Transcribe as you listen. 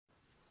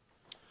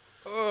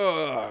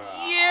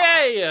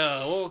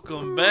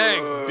Welcome back,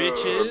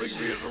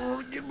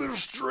 bitches. Give me a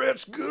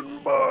stretch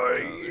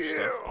goodbye.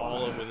 Stuff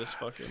all over this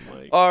fucking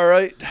mic. All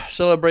right,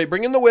 celebrate.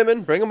 Bring in the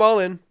women. Bring them all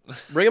in.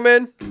 Bring them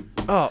in.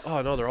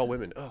 Oh no, they're all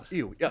women. Oh,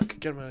 ew, yuck.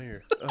 Get them out of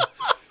here. Oh.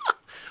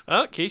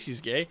 Oh,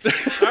 Casey's gay.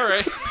 All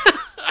right.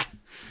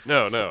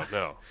 No.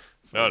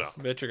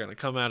 Bet you're gonna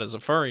come out as a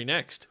furry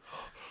next.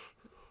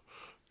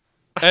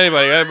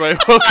 Everybody,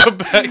 welcome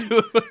back to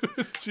the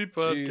Vitamin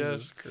Podcast.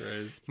 Jesus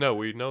Christ. No,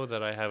 we know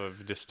that I have a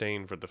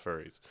disdain for the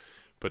furries,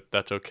 but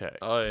that's okay.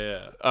 Oh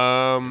yeah.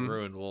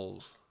 Ruined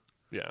wolves.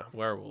 Yeah,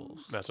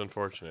 Werewolves. that's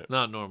unfortunate.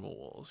 Not normal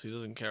wolves. He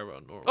doesn't care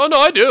about normal. Oh no,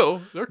 I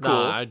do. They're cool.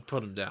 Nah, I'd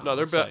put them down. No,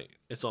 they're bad.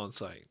 It's on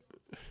site.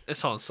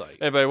 It's on site.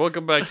 Everybody,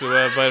 welcome back to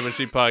the Vitamin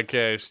C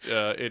Podcast.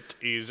 It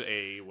is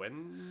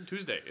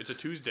Tuesday. It's a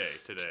Tuesday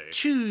today.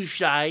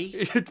 Tuesday.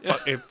 It's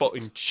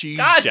fucking Tuesday.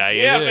 God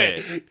damn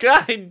isn't it.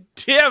 God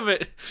damn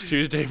it. It's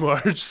Tuesday,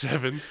 March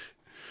 7th.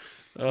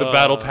 The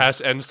battle pass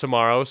ends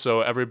tomorrow,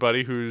 so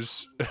everybody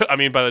who's... I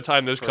mean, by the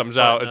time this comes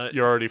out,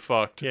 you're already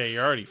fucked. Yeah,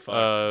 you're already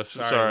fucked.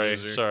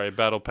 Sorry.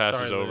 Battle pass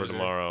is over loser.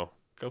 tomorrow.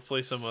 Go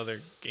play some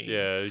other game.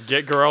 Yeah,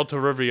 get Geralt to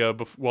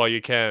Rivia while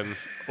you can,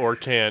 or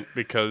can't,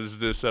 because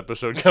this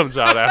episode comes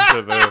out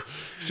after the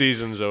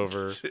season's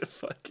over,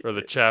 or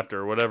the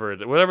chapter, whatever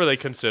they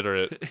consider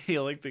it.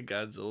 You like the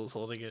Godzilla's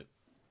holding it?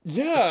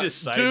 Yeah, It's his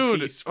side dude.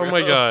 piece, Oh bro.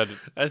 my god.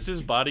 That's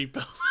his body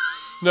build.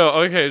 No,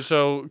 okay,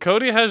 so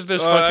Cody has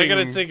this fucking... I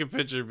gotta take a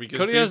picture because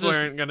Cody people has this-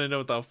 aren't gonna know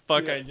what the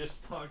fuck I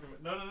just talked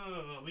about.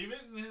 No. Leave it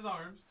in his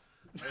arms.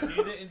 I need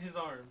it in his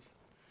arms.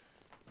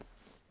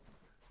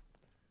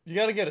 You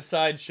gotta get a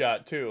side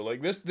shot too.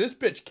 Like this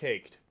bitch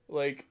caked.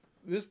 Like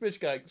this bitch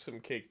got some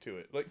cake to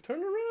it. Like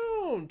turn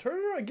around,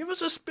 give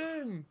us a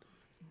spin.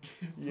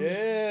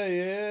 Yeah,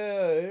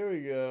 here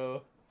we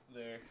go.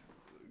 There.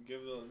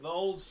 Give the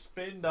old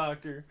spin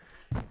doctor.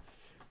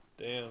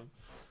 Damn.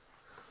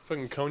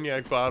 Fucking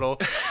cognac bottle.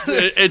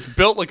 It's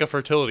built like a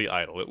fertility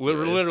idol. It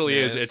literally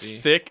is. It's nasty.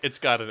 thick. It's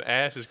got an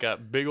ass. It's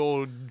got big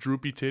old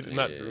droopy titties.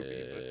 Not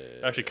droopy,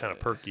 but actually kind of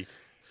perky.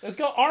 It's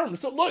got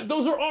arms. Look,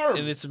 those are arms.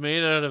 And it's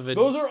made out of a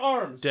Those are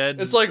arms. dead.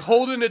 It's like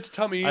holding its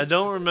tummy. I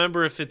don't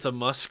remember if it's a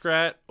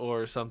muskrat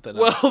or something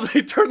else. Well,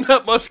 they turned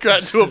that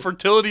muskrat into a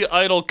fertility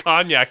idol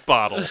cognac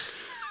bottle.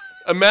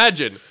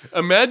 Imagine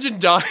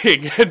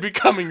dying and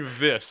becoming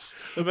this.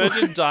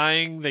 Imagine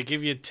dying, they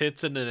give you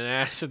tits and an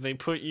ass, and they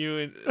put you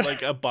in,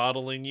 like, a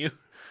bottle in you.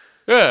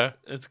 Yeah.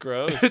 It's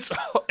gross.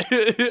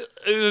 It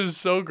is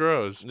so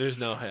gross. There's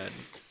no head.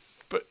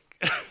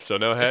 So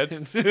no head?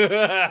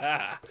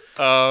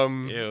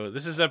 Ew,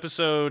 this is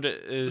episode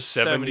 78.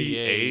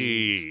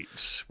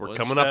 78. We're One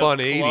coming up step on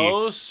 80.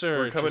 Closer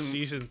We're coming- to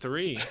season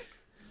 3.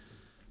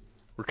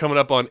 We're coming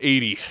up on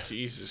 80.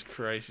 Jesus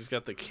Christ, he's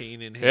got the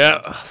cane in hand.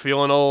 Yeah,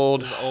 feeling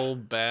old. This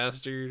old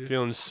bastard.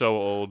 Feeling so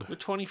old. You're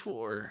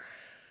 24.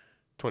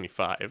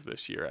 25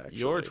 this year, actually.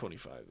 You're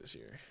 25 this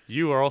year.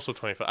 You are also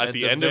 25. At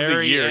the the end of the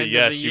very year, end of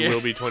yes, the you year.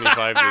 will be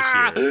 25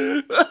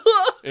 this year.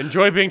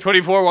 Enjoy being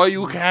 24 while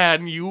you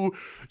can, you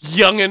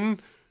youngin'.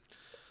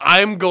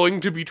 I'm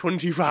going to be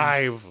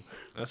 25,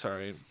 That's all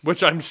right.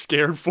 which I'm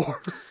scared for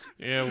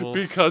Yeah, well,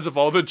 because of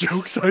all the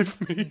jokes I've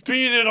made.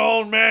 beat it,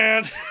 old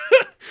man.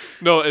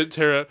 No,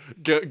 Tara,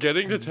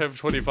 getting to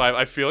 25,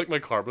 I feel like my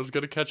karma's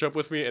going to catch up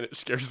with me, and it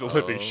scares the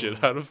living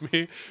shit out of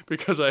me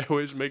because I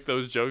always make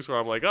those jokes where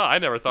I'm like, oh, I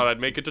never thought I'd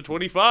make it to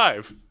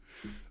 25.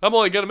 I'm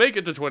only going to make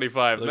it to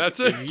 25, and that's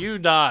it. If you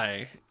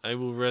die, I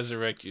will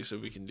resurrect you so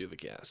we can do the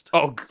cast.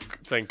 Oh,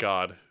 thank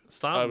God.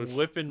 Stop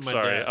whipping my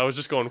Sorry, deck. I was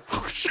just going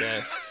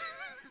Desk.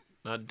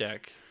 Not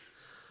deck.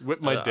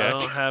 whip my I deck.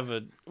 don't have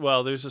a...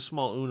 Well, there's a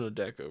small Uno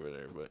deck over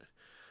there, but...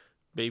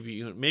 Baby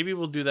Uno. Maybe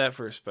we'll do that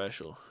for a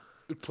special.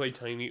 Play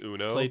Tiny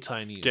Uno. Play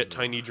Tiny Uno. Get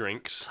tiny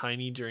drinks.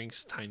 Tiny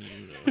drinks, Tiny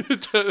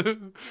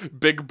Uno.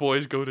 Big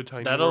boys go to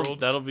Tiny World.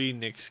 That'll be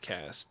Nick's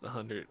cast, the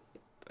 100th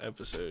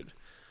episode.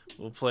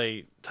 We'll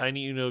play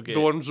Tiny Uno. Get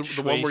The one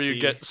where you schwasty.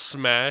 get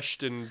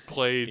smashed and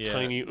play Yeah,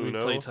 Tiny we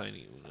Uno. play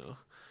Tiny Uno.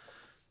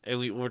 And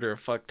we order a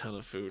fuck ton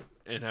of food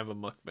and have a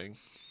mukbang.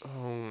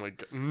 Oh my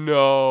God.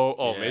 No.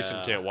 Oh, Mason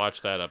Yeah. can't watch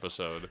that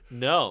episode.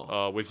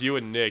 No. With you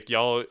and Nick,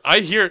 y'all. I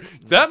hear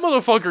that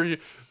motherfucker.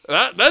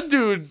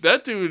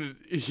 That dude.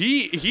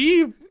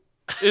 He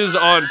is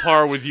on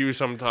par with you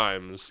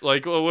sometimes.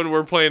 Like when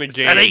we're playing a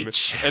game,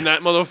 H. and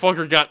that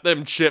motherfucker got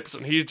them chips,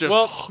 and he's just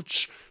Well-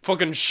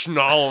 fucking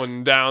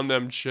schnalling down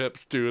them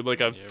chips, dude, like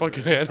a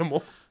fucking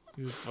animal.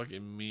 He's a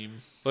fucking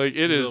meme. Like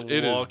it He's is. a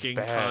It is walking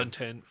bad.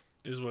 content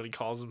is what he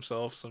calls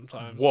himself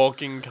sometimes.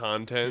 Walking He's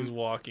content.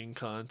 walking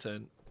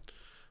content.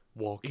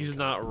 Walking. He's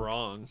not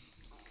wrong.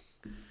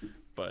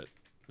 But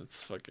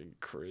it's fucking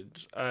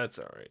cringe. That's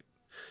all right.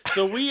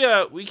 So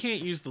we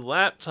can't use the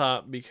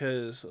laptop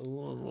because a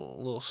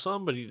little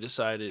somebody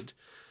decided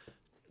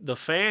the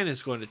fan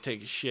is going to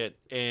take a shit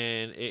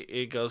and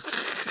it goes.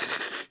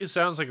 It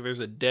sounds like there's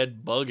a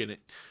dead bug in it,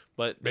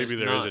 but Maybe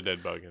there is not. a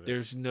dead bug in it.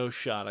 There's no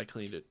shot. I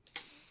cleaned it.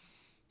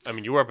 I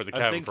mean, you were up at the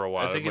cabin for a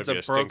while. I think There it's might a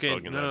be stink broken.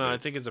 bug in No, that I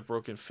bitch. think it's a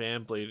broken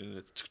fan blade, and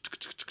it's.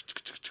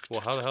 Well,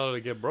 how the hell did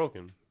it get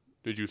broken?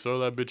 Did you throw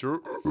that bitch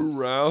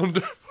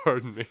around?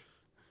 Pardon me.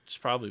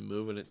 Just probably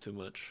moving it too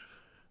much.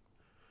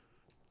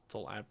 It's a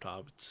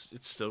laptop. It's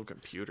still a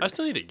computer. I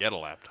still need to get a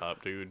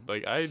laptop, dude.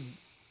 Like, I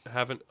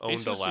haven't owned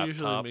a Asus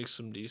usually laptop makes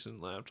some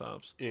decent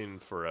laptops. in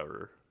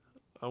forever.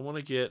 I want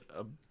to get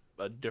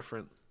a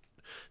different.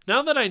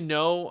 Now that I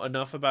know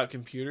enough about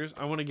computers,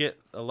 I want to get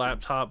a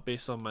laptop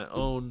based on my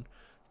own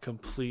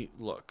complete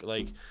look.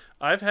 Like,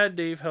 I've had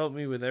Dave help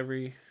me with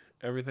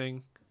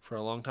everything for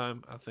a long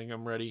time. I think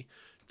I'm ready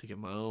to get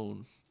my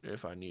own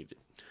if I need it.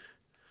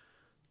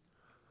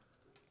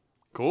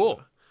 Cool.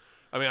 So,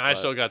 I mean, I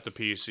still got the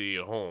PC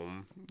at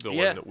home, the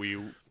one that we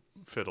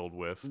fiddled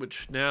with.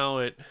 which now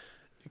it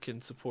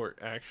can support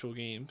actual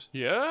games.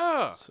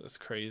 Yeah. So it's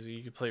crazy.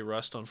 You can play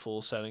Rust on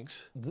full settings.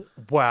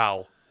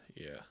 Wow.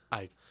 Yeah.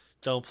 I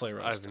don't play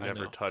Rust. I've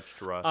never touched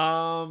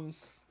Rust.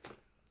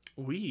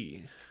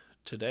 We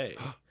today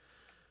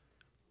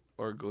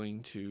are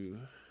going to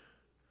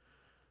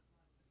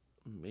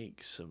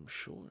make some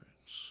shorts.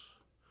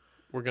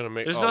 We're gonna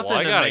make. There's oh, nothing well,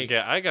 I to gotta make.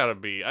 get. I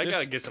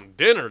gotta get some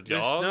dinner, There's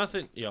dog.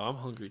 nothing. Yo, I'm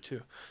hungry too.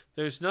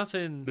 There's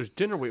nothing. There's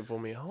dinner waiting for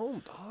me at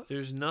home, dog.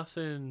 There's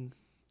nothing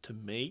to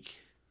make.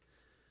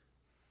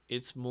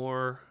 It's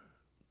more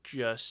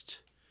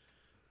just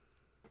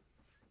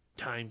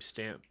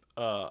timestamp.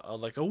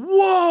 Like a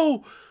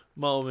whoa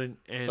moment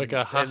and Like a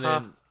and ha-ha.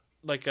 then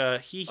like a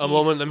hee hee. A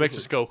moment that makes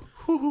hoo-hoo. us go.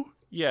 Hoo-hoo.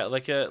 Yeah,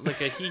 like a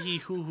hee hee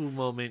hoo hoo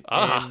moment,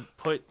 Ah. and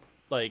put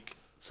like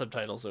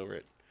subtitles over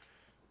it,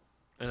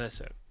 and that's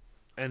it.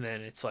 And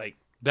then it's like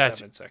That's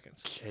 7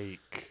 seconds.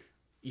 cake.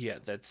 Yeah,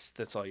 that's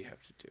all you have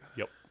to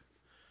do.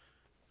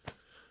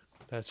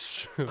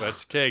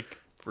 That's cake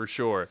for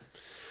sure.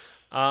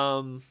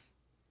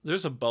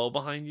 There's a bow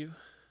behind you.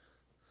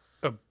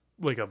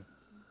 Like a.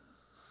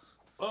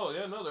 Oh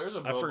yeah, no, there's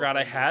a. I forgot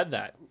I had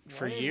that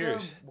for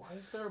years. Why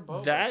is there a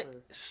bow? That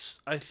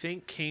I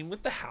think came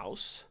with the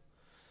house.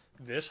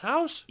 This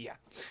house? Yeah,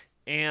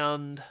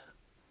 and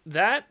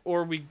that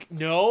or we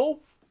no.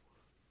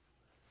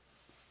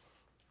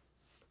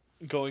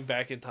 Going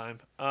back in time,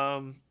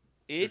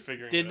 it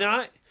figuring did it out.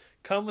 not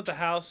come with the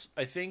house.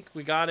 I think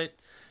we got it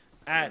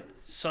at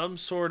some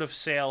sort of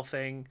sale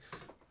thing,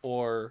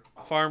 or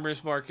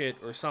farmer's market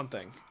or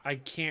something. I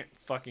can't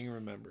fucking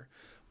remember,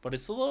 but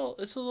it's a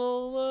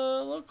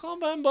little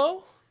compound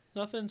bow.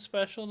 Nothing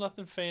special,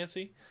 nothing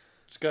fancy.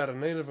 It's got a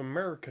Native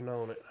American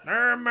on it.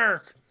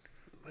 American.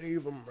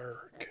 Native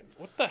American.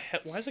 What the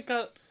hell? Why is it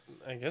got?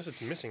 I guess it's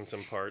missing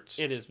some parts.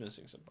 It is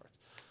missing some parts.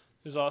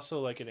 There's also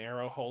like an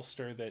arrow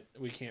holster that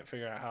we can't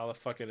figure out how the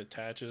fuck it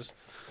attaches.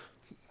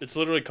 It's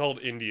literally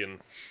called Indian.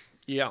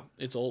 Yeah,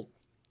 it's old.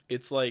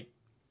 It's like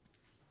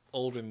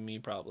older than me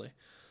probably.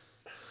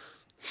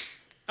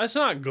 That's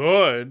not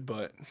good,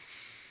 but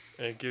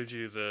And it gives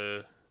you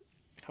the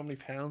how many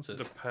pounds is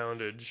the it?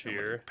 poundage How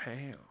many here.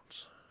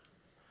 pounds.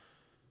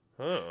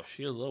 Oh,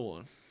 She a little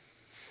one.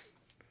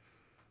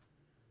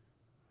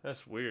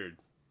 that's weird.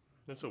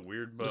 That's a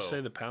weird bow. Just say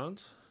the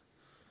pounds.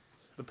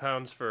 The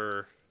pounds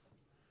for.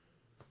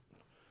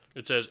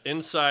 It says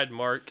inside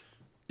mark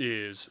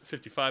is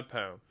 55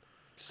 pound.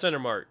 Center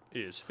mark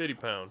is 50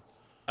 pound.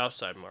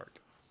 Outside mark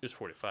is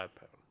 45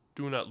 pound.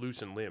 Do not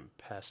loosen limb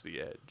past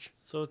the edge.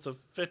 So it's a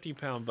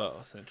 50-pound bow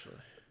essentially.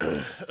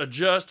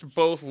 Adjust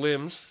both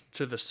limbs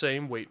to the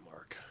same weight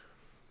mark.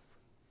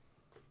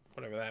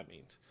 Whatever that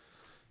means.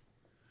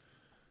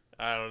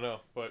 I don't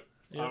know, but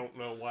Yeah. I don't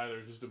know why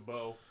there's just a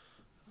bow.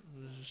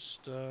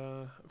 Just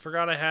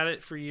forgot I had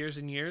it for years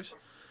and years.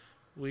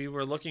 We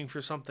were looking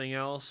for something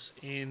else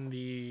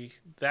in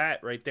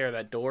that right there,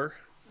 that door.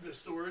 The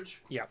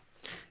storage? Yeah.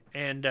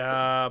 And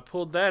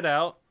pulled that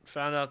out.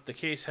 Found out the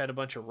case had a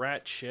bunch of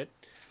rat shit.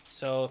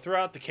 So threw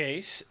out the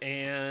case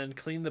and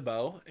cleaned the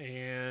bow.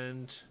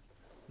 And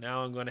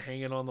now I'm going to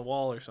hang it on the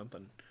wall or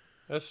something.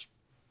 That's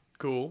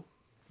cool.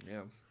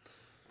 Yeah.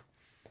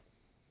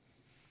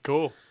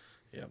 Cool.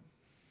 Yeah.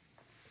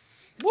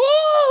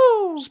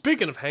 Woo!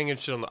 Speaking of hanging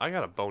shit on I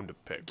got a bone to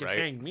pick, You can right?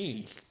 hang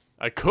me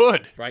I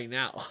could. right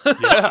now.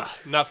 Yeah.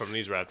 Not from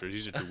these raptors.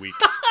 These are too weak.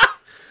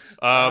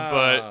 But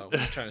What are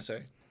you trying to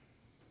say?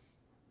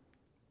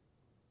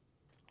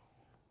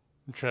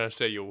 I'm trying to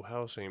say your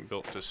house ain't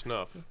built to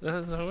snuff.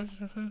 That's not what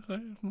you're trying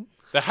to say?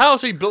 The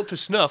house ain't built to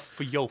snuff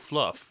for yo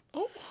fluff.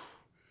 Oh.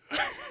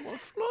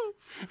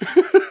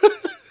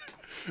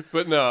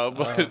 But no,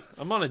 but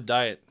I'm on a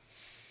diet.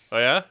 oh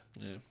yeah?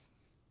 Yeah.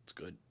 It's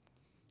good.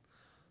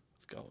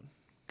 It's going.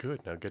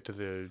 Good. Now get to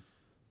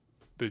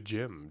the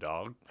gym,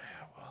 dog. Yeah,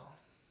 well.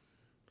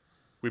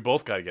 We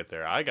both got to get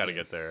there. I got to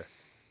get there.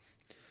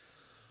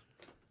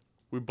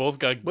 We both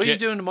got to What are you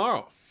doing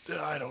tomorrow?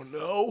 I don't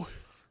know.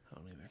 I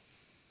don't either.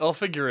 I'll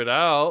figure it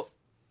out.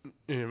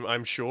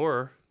 I'm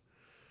sure.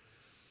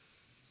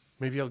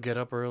 Maybe I'll get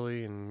up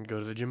early and go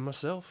to the gym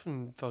myself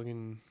and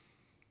fucking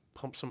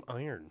pump some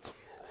iron.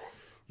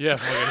 Yeah,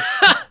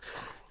 fucking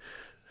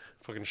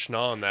fucking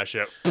schnaw on that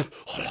shit.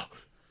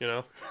 You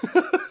know?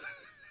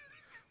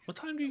 What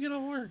time do you get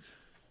off work?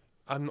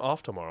 I'm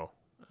off tomorrow.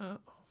 Oh.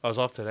 I was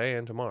off today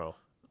and tomorrow.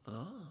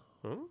 Oh.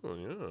 Oh,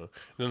 yeah. And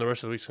then the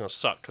rest of the week's going to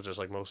suck because it's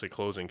like mostly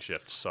closing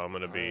shifts. So I'm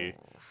going to be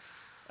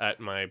at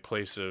my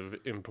place of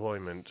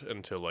employment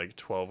until like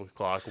 12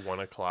 o'clock, 1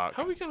 o'clock.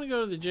 How are we gonna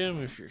go to the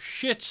gym if your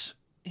shit's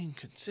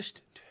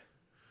inconsistent?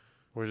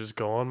 We're just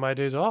go on my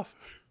days off.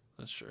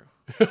 That's true.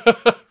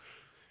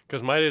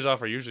 Because my days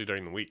off are usually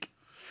during the week.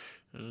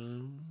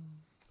 Um,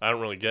 I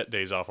don't really get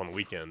days off on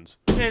weekends.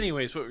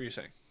 anyways, what were you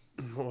saying?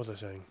 What was I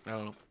saying? I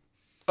don't know.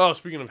 Oh,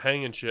 speaking of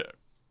hanging shit.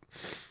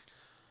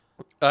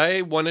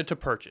 I wanted to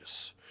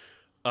purchase.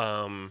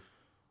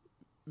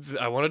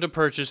 I wanted to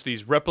purchase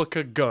these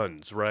replica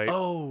guns, right?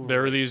 Oh,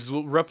 There were these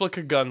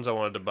replica guns I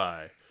wanted to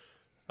buy.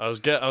 I was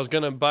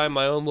gonna buy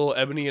my own little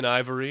ebony and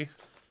ivory,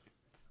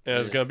 and it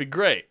was Yeah. gonna be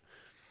great.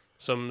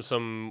 Some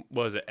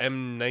what was it,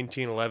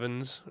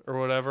 M1911s or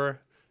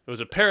whatever. It was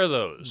a pair of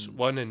those,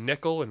 one in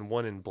nickel and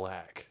one in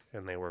black,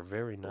 and they were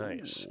very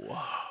nice. Ooh.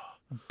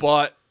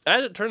 But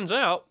as it turns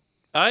out,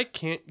 I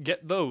can't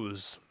get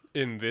those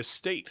in this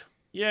state,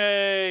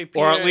 Yay!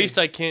 or at PA. least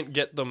I can't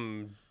get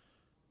them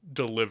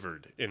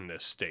delivered in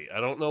this state. I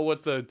don't know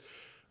what the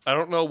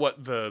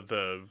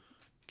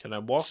Can I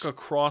walk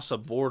across a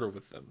border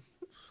with them?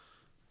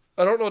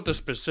 I don't know what the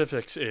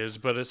specifics is,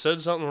 but it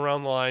said something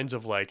around the lines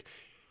of like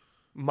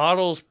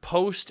models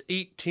post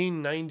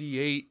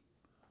 1898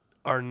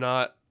 are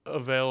not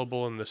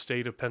available in the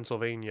state of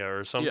Pennsylvania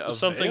or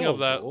something of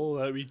that. Oh,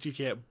 that means you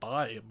can't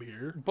buy them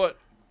here. But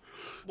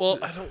well,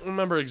 I don't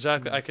remember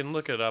exactly. I can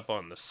look it up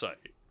on the site.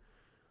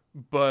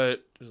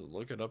 But Just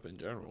look it up in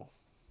general.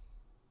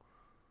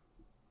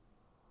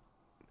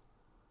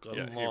 Gun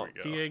Yeah, here law, we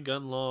go. PA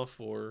gun law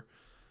for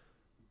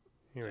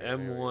here we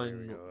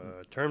M1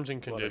 go. Terms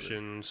and whatever.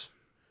 conditions.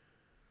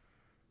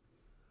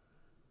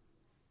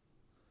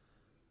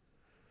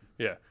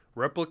 Yeah,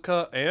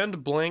 replica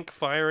and blank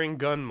firing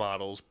gun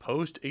models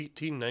post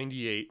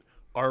 1898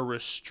 are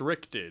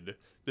restricted.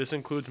 This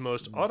includes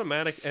most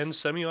automatic and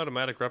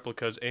semi-automatic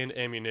replicas and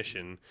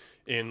ammunition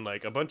in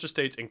like a bunch of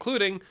states,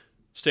 including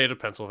state of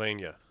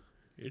Pennsylvania.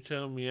 you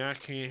telling me I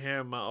can't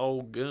have my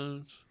old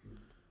guns?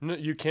 No,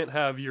 you can't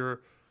have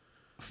your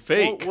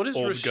fake What does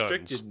old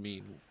restricted guns.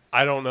 mean?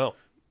 I don't know,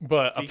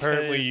 but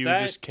apparently Because you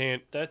that- just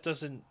can't. That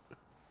doesn't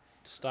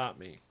stop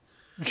me.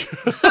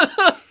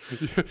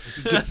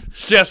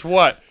 Guess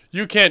what?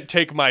 You can't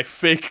take my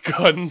fake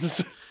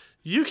guns.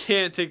 You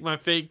can't take my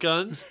fake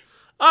guns.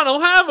 I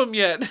don't have them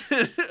yet.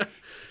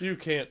 You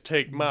can't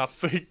take my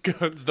fake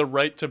guns. The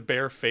right to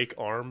bear fake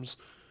arms.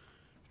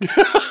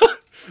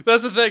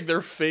 That's the thing.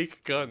 They're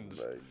fake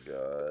guns.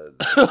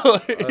 God.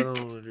 Like- I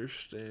don't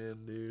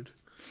understand, dude.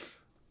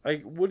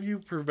 What are you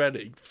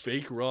preventing?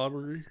 Fake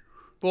robbery?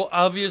 well,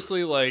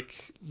 obviously,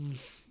 like,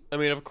 I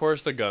mean, of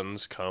course, the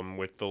guns come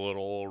with the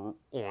little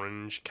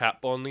orange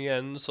cap on the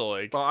end. So,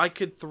 like, Well, I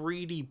could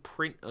 3D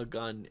print a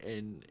gun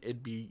and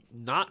it'd be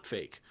not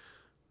fake.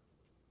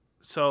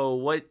 So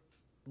what?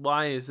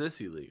 Why is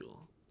this illegal?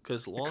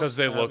 because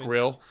they look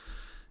real.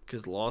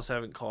 Because laws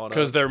haven't caught up.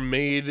 Because they're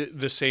made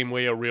the same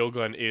way a real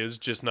gun is,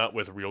 just not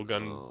with real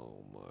gun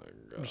Oh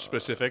my god.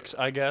 specifics,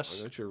 I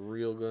guess. I got your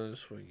real gun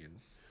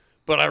swinging.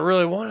 But I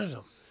really wanted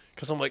them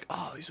because I'm like,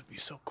 oh, these would be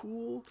so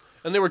cool,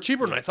 and they were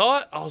cheaper than I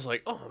thought. I was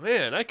like, oh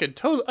man, I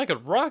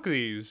could rock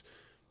these.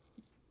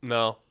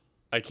 No,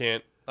 I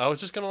can't. I was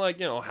just gonna like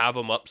have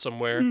them up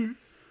somewhere.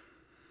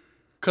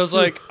 Cause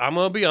like I'm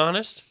gonna be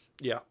honest,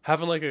 Yeah.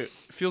 having like it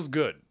feels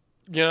good.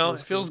 It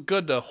feels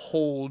good to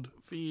hold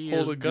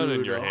a gun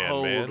in your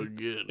hand,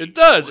 man. It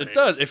does. It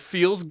does. It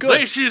feels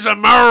good. This is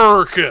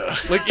America.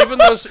 Like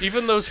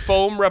even those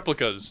foam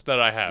replicas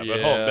that I have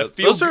at home, that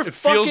feels those are it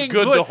feels fucking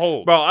good to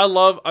hold. Bro, I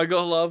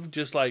love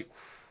just like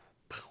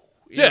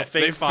Yeah,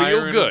 fake they fire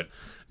feel in good.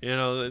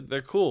 them.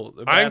 They're cool.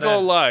 They're I ain't gonna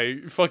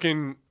badass. lie,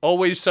 fucking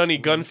always sunny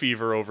gun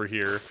fever over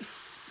here,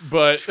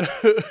 but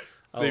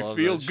I they love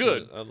feel that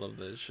good. shit. I love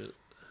that shit.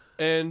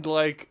 And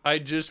like I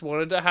just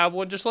wanted to have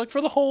one just like for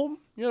the home,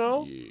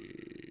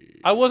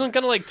 I wasn't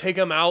gonna like take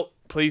them out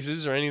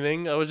places or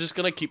anything. I was just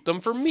gonna keep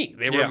them for me.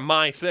 They were Yeah.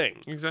 my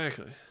thing.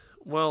 Exactly.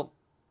 Well,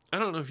 I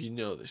don't know if you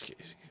know this,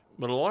 Casey,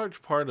 but a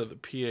large part of the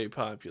PA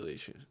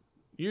population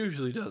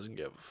usually doesn't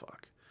give a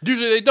fuck.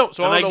 Usually they don't,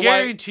 so And I I don't know why.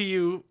 guarantee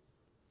you,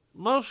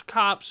 most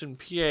cops in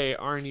PA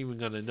aren't even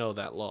going to know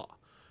that law.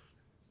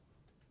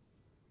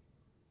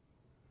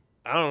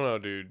 I don't know,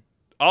 dude.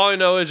 All I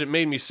know is it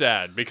made me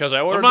sad because I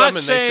I'm ordered not them and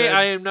they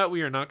saying said,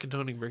 we are not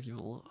condoning breaking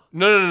the law.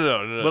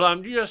 no. But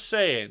I'm just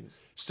saying,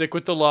 Stick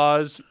with the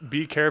laws.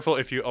 Be careful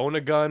if you own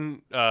a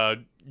gun.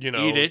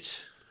 eat it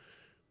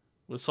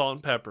with salt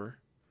and pepper.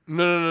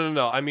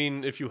 No. I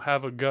mean, if you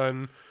have a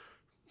gun,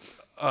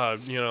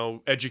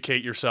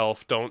 educate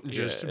yourself. Don't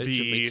just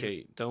be.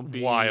 educate. Don't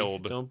be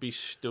wild. Don't be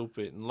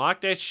stupid and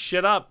lock that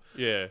shit up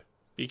Yeah.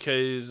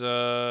 because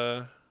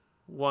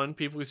one,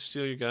 people could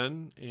steal your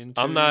gun, and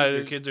two, I'm not-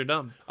 your kids are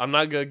dumb. I'm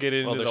not gonna get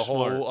into they're the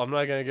whole. smart. I'm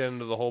not gonna get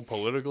into the whole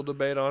political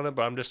debate on it.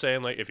 But I'm just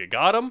saying, like, if you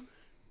got them,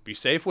 be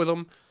safe with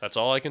them. That's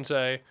all I can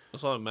say.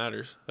 That's all that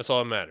matters. That's all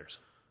that matters.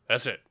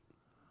 That's it.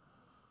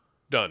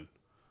 Done.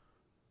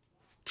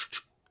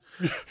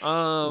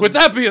 With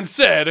that being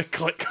said,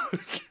 click.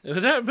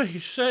 With that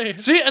being said,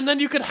 See, and then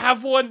you could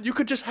have one. You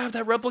could just have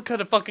that replica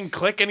to fucking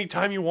click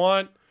anytime you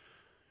want.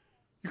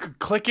 You could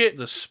click it.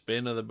 The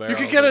spin of the barrel. You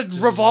could get a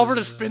revolver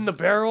to spin the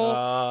barrel.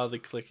 Ah, the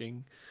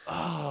clicking.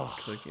 Oh.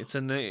 It's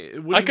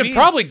a. I could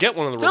probably get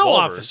one of the No,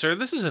 revolvers. officer,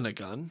 this isn't a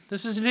gun.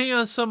 This is an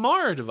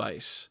ASMR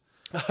device.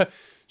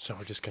 So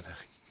we're just gonna.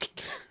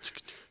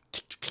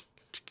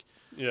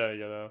 Yeah, you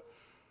know.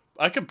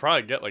 I could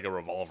probably get like a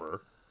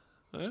revolver.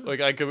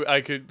 Like I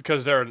could,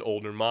 because they're an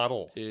older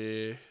model.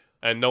 Yeah.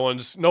 And no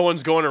one's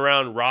going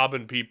around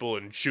robbing people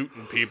and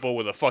shooting people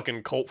with a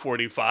fucking Colt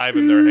 45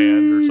 in their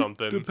hand or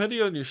something.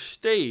 Depending on your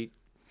state,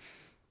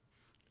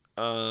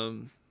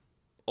 old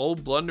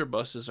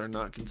blunderbusses are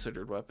not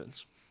considered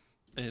weapons,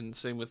 and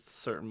same with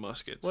certain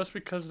muskets. Well, that's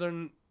because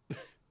they're.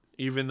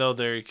 Even though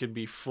they could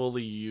be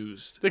fully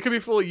used. They could be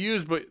fully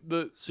used, but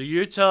So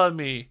you're telling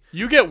me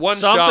you get one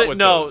shot with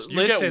those. You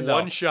listen, get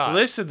one shot.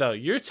 Listen though,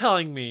 you're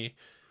telling me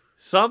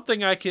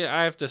something I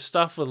have to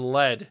stuff with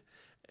lead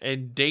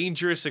and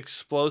dangerous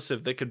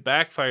explosive that could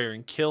backfire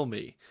and kill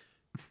me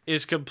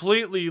is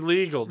completely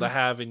legal to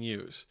have and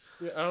use.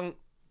 Yeah,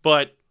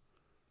 But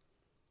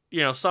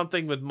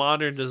something with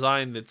modern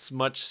design that's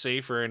much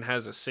safer and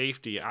has a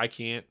safety, I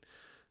can't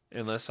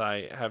unless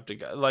I have to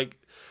go. Like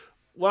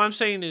what I'm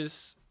saying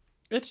is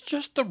it's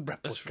just the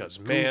replicas, it's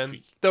man.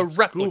 goofy. The It's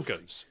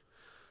replicas.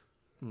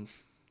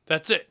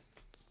 That's it.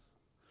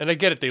 And I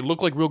get it. They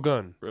look like real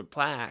gun.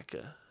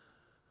 Replica.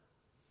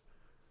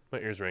 My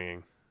ear's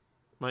ringing.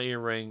 My ear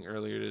rang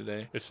earlier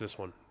today. It's this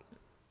one.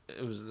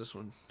 It was this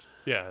one.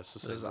 Yeah, it's the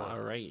It same was one. all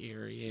right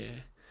ear, yeah.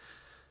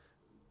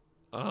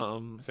 I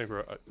think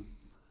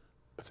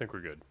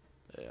we're good.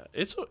 Yeah.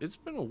 It's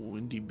been a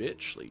windy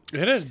bitch lately.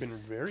 It has been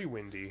very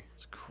windy.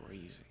 It's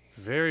crazy.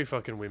 Very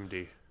fucking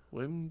windy.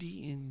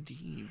 Windy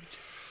indeed.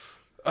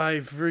 I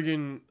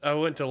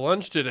went to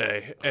lunch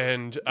today,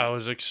 and I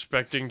was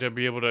expecting to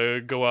be able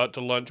to go out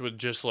to lunch with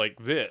just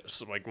like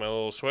this, like my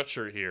little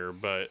sweatshirt here,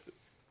 but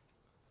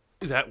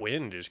that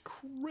wind is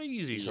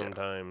crazy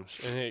sometimes,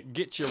 and it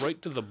gets you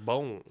right to the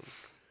bone.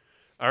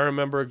 I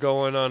remember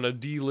going on a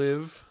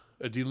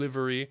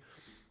delivery,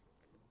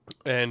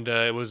 and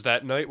it was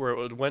that night where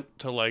it went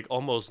to like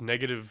almost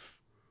negative,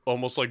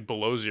 almost like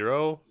below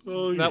zero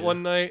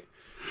one night.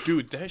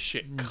 Dude, that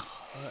shit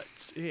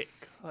cuts. It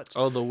cuts.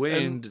 Oh, the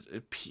wind,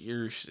 it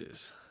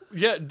pierces.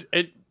 Yeah,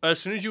 as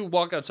soon as you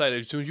walk outside,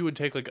 as soon as you would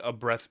take like a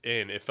breath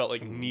in, it felt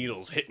like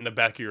needles hitting the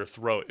back of your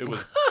throat. It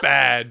was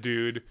bad,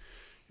 dude.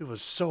 It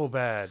was so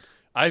bad.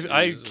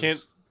 I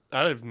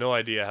have no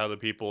idea how the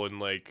people in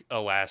like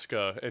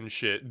Alaska and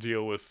shit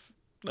deal with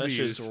That's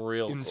these just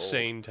real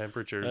insane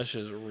temperatures. That's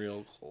just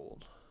real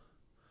cold.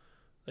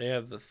 They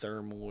have the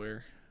thermal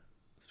wear.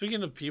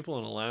 Speaking of people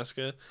in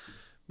Alaska,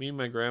 me and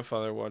my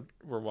grandfather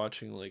were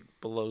watching like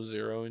Below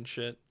Zero and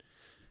shit.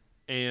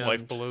 And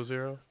Life Below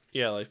Zero?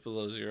 Yeah, Life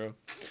Below Zero.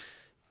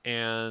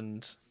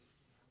 And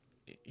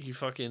he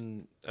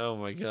fucking, oh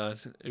my god,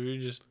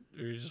 we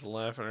were just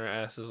laughing our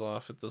asses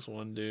off at this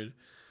one dude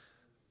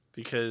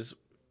because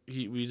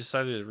we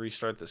decided to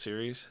restart the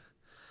series,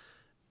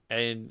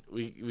 and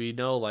we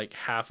know like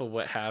half of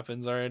what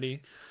happens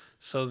already.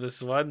 So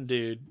this one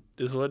dude,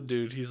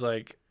 he's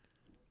like,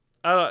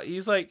 I don't know,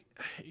 he's like,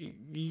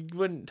 you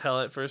wouldn't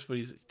tell at first, but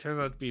he turns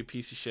out to be a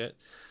piece of shit.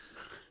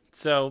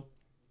 So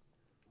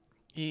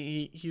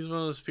he's one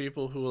of those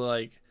people who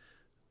like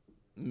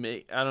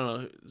I don't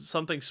know,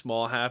 something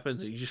small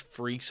happens and he just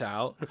freaks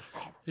out.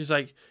 He's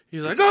like,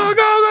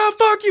 go,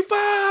 fuck you,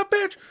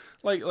 bitch.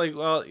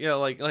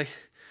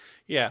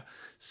 Yeah.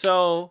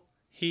 So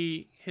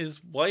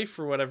his wife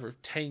for whatever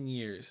 10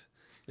 years,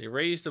 they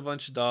raised a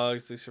bunch of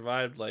dogs. They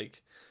survived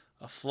like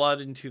a flood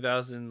in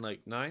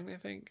 2009, I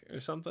think, or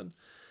something.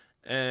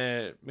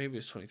 And maybe it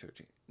was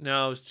 2013.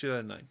 No, it was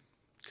 2009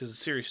 because the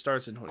series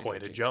starts in 2013.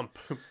 Quite a jump.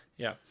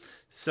 Yeah.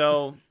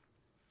 So,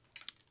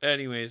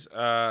 anyways,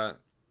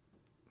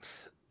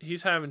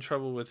 he's having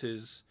trouble with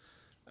his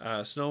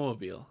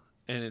snowmobile,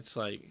 and it's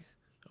like,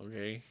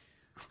 okay.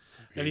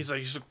 And he's a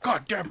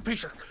goddamn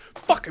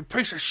fucking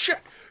piece of shit.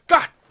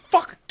 God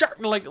fucking damn,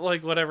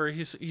 like whatever.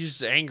 He's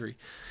just angry,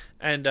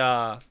 and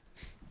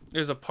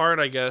there's a part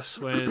I guess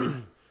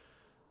when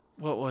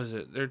what was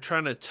it? They're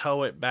trying to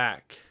tow it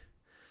back,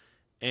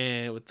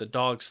 and with the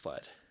dog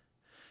sled,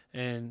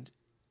 and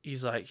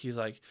he's like,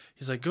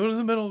 go to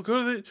the middle,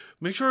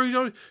 make sure you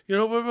don't,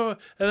 blah, blah, blah.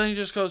 And then he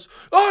just goes,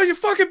 oh, you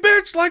fucking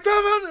bitch, like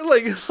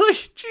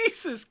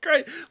Jesus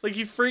Christ, like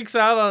he freaks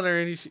out on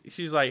her, and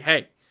she's like,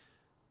 hey,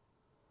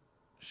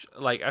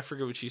 like I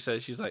forget what she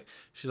said. She's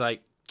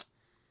like,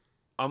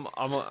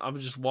 I'm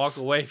just walk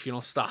away if you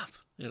don't stop,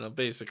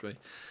 basically.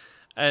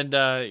 And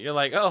you're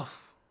like,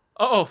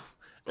 oh.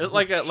 It's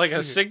like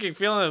a sinking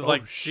feeling of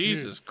like, shit.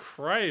 Jesus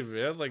Christ,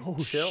 man, like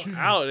chill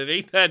out. It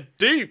ain't that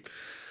deep.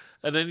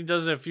 And then he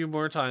does it a few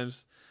more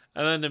times.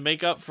 And then to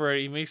make up for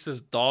it, he makes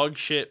this dog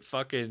shit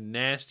fucking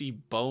nasty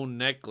bone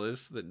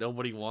necklace that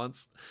nobody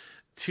wants.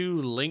 2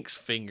 lynx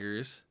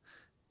fingers.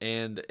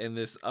 And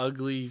this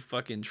ugly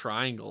fucking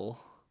triangle.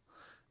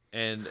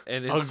 And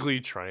it's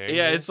ugly triangle?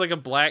 Yeah, it's like a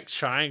black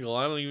triangle.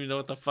 I don't even know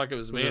what the fuck it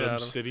was made out of.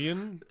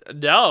 Obsidian?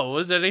 No, it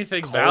wasn't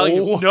anything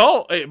valuable.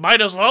 No, it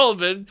might as well have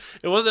been.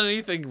 It wasn't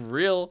anything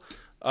real.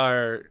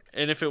 And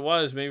if it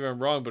was, maybe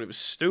I'm wrong, but it was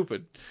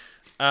stupid.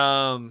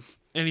 And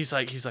he's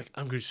like,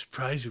 I'm gonna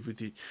surprise you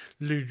with it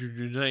later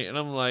tonight. And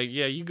I'm like,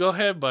 yeah, you go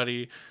ahead,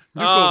 buddy.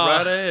 You go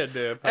right ahead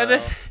there, pal. And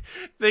then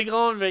they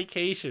go on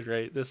vacation,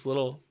 right? This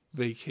little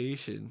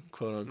vacation,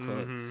 quote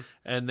unquote.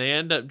 And they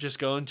end up just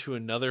going to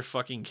another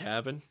fucking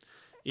cabin,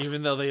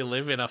 even though they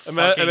live in a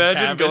fucking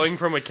Imagine cabin. going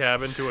from a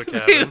cabin to a They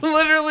cabin.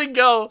 literally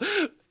go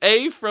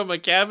A, from a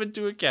cabin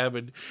to a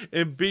cabin,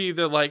 and B,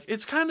 they're like,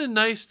 it's kind of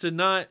nice to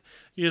not,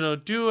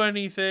 do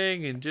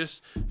anything and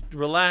just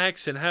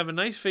relax and have a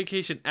nice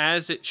vacation,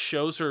 as it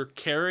shows her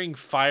carrying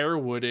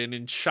firewood in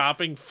and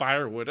chopping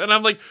firewood. And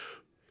I'm like,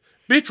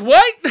 bitch,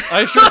 what?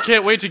 I sure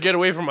can't wait to get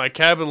away from my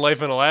cabin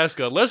life in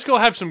Alaska. Let's go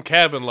have some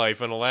cabin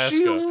life in Alaska.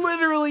 She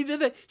literally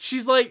did that.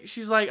 She's like,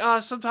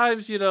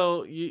 sometimes, you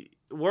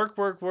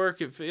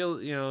work. It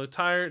feels,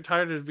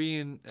 tired of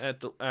being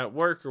at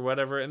work or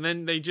whatever. And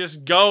then they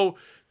just go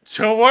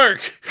to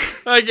work.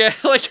 I'm like,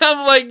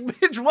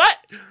 bitch, what?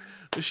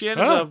 She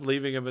ends up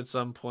leaving him at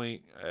some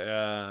point.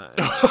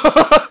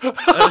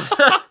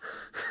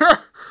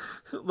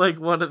 Like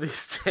one of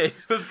these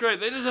days. That's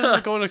great. They just end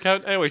up going to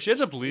cabin. Anyway, she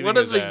ends up leaving One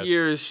his of the ass.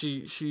 years,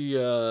 she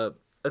I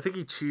think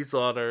he cheats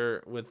on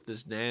her with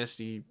this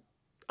nasty.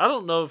 I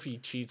don't know if he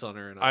cheats on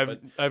her or not.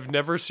 I've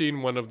never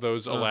seen one of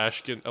those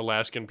Alaskan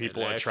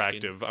people Alaskan.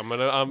 attractive.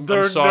 I'm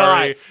They're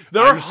sorry. not.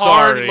 They're I'm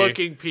sorry.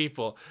 hard-looking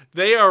people.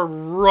 They are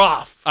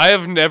rough. I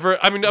have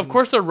never. I mean, of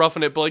course they're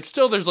roughing it, but like,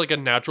 still, there's like a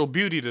natural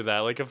beauty to that.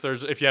 Like,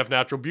 if you have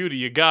natural beauty,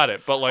 you got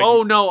it. But like,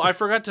 Oh no, I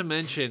forgot to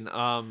mention,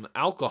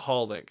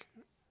 alcoholic.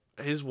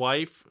 His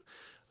wife,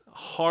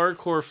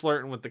 hardcore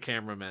flirting with the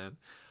cameraman,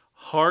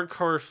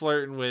 hardcore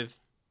flirting with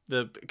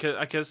because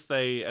I guess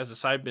they, as a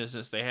side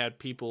business, they had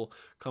people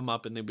come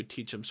up and they would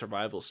teach them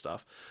survival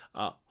stuff.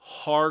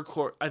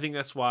 Hardcore. I think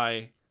that's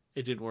why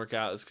it didn't work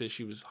out, is because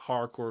she was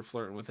hardcore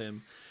flirting with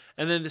him.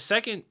 And then the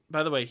second,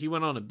 by the way, he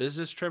went on a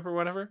business trip or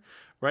whatever,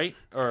 right?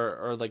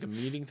 Or like a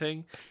meeting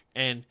thing.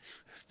 And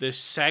the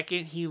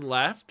second he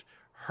left,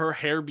 her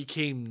hair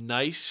became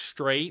nice,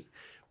 straight,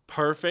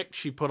 perfect.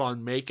 She put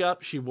on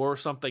makeup. She wore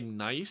something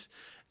nice.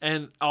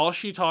 And all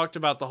she talked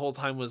about the whole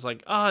time was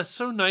like, oh, it's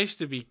so nice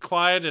to be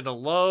quiet and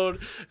alone.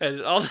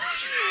 And all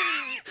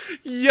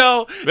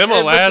yo. them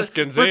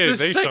Alaskans, they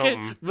second,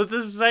 something. But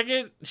the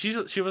second, she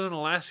wasn't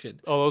Alaskan.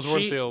 Oh, those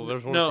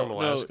weren't from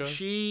Alaska? No,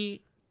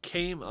 she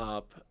came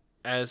up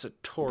as a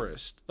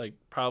tourist, like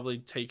probably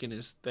taking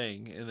his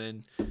thing, and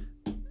then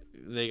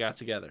they got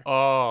together.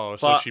 Oh,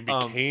 so But, she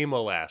became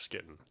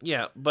Alaskan.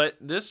 Yeah, but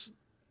this,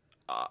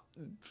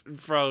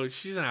 bro,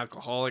 she's an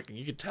alcoholic, and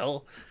you could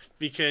tell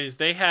because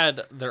they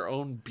had their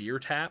own beer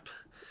tap,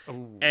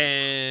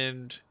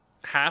 and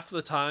half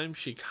the time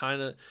she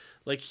kind of,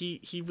 like,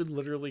 he would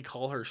literally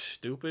call her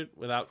stupid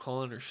without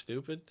calling her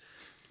stupid.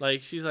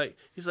 Like, he's like,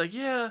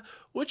 yeah,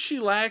 what she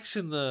lacks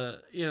in the,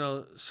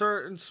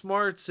 certain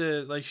smarts,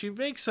 like, she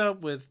makes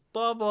up with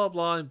blah, blah,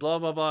 blah, and blah,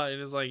 blah, blah. And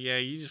it's like, yeah,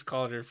 you just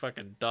called her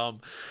fucking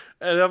dumb.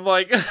 And I'm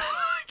like,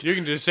 you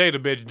can just say the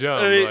bitch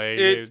dumb.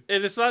 and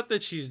it's not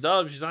that she's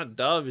dumb. She's not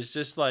dumb. It's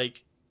just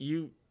like,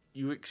 you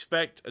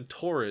expect a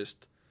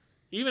tourist,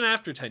 even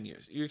after 10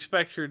 years, you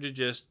expect her to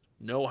just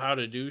know how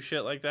to do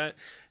shit like that.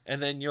 And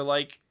then you're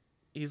like,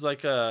 he's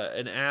like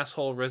an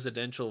asshole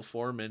residential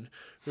foreman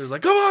who's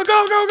like, go on,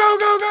 go, go, go,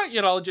 go,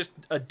 go. Just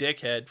a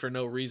dickhead for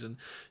no reason.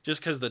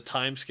 Just because the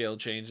time scale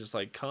changed. It's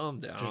like,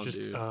 calm down,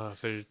 dude.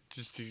 They're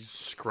just these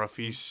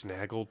scruffy,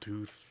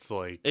 snaggletooth,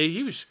 like... Hey,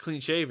 he was clean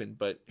shaven,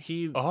 but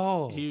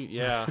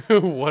yeah.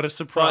 What a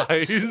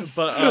surprise.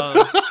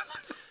 But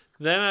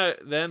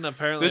then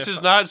apparently... This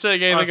is not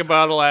saying anything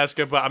about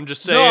Alaska, but I'm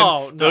just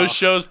saying those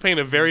shows paint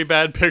a very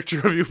bad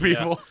picture of you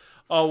people. Yeah.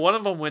 Oh, one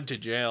of them went to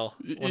jail.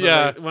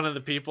 One of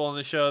the people on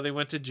the show, they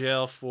went to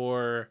jail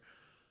for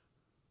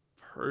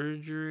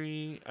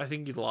perjury. I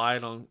think he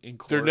lied in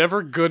court. They're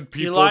never good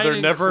people.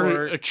 They're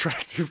never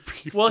attractive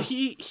people. Well,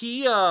 he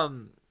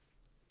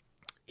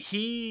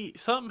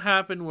something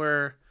happened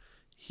where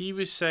he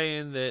was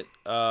saying that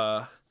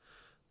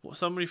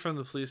somebody from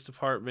the police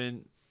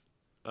department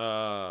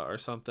or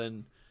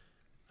something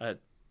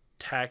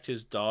attacked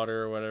his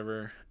daughter or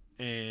whatever,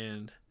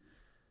 and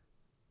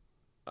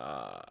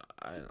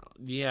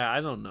I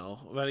don't know,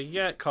 but he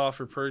got caught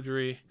for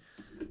perjury,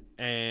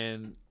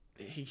 and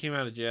he came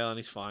out of jail and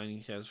he's fine.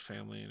 He has a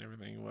family and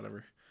everything,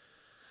 whatever.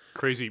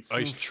 Crazy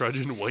ice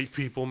trudging white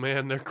people,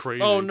 man, they're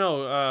crazy. Oh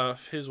no,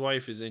 his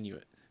wife is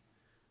Inuit.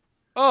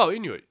 Oh,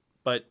 Inuit,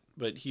 but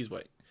he's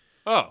white.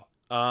 Oh,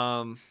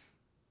 and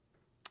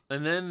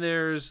then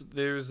there's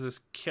this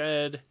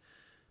kid,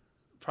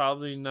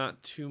 probably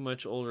not too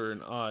much older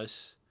than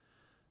us.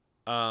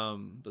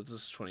 But this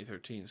is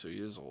 2013, so he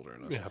is older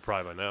than us. Yeah,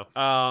 probably by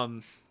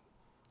now.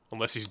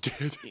 Unless he's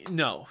dead.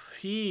 No,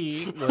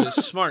 he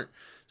was smart.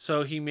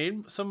 So he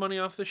made some money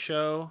off the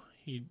show.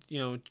 He,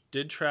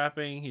 did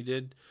trapping. He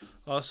did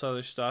all this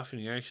other stuff,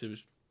 and he actually was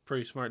a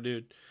pretty smart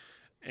dude.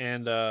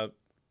 And I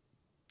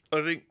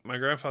think my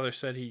grandfather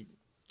said he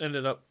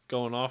ended up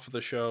going off of the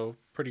show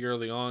pretty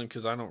early on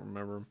because I don't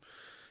remember him.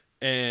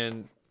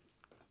 And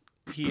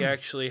he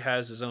actually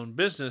has his own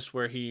business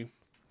where he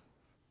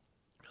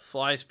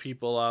flies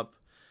people up,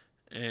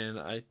 and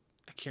I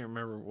can't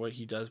remember what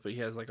he does, but he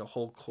has like a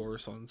whole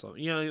course on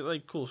something,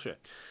 like cool shit.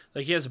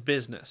 Like he has a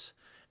business,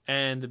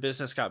 and the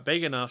business got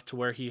big enough to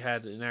where he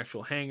had an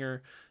actual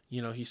hangar.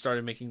 He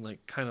started making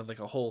like kind of like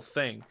a whole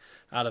thing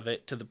out of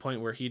it to the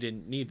point where he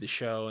didn't need the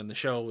show, and the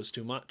show was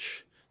too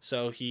much.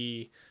 So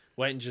he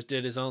went and just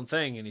did his own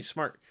thing, and he's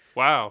smart.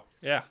 Wow.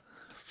 Yeah.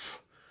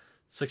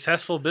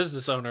 Successful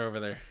business owner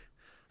over there.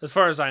 As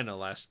far as I know,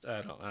 I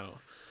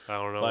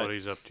don't know what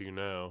he's up to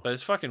now. But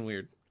it's fucking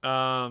weird.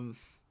 Yeah.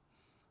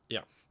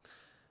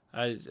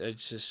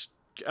 It's just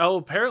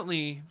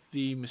apparently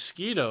the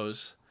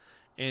mosquitoes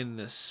in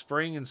the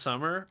spring and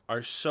summer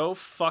are so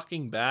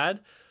fucking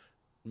bad.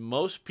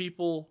 Most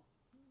people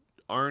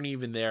aren't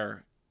even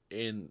there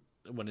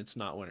when it's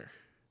not winter.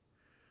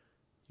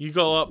 You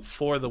go up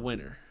for the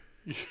winter.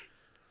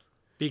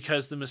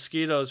 Because the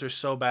mosquitoes are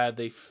so bad,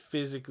 they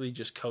physically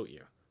just coat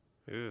you.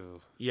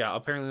 Ew. Yeah,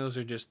 apparently those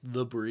are just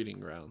the breeding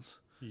grounds.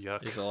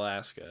 Yuck. Is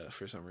Alaska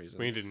for some reason.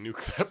 We need to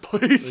nuke that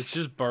place. Let's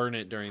just burn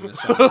it during the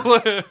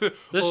summer.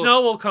 The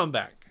snow will come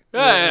back.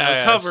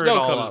 Yeah. Cover Snow it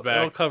all comes up. back.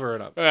 It'll cover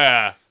it up.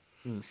 Yeah.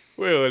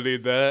 We don't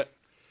need that.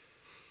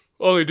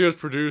 All we do is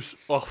produce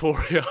awful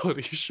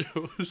reality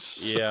shows.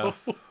 So. Yeah.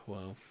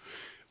 Well.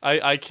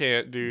 I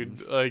can't,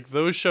 dude. Like,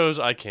 those shows,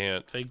 I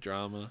can't. Fake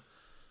drama.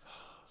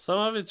 Some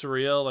of it's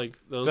real, like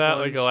those that,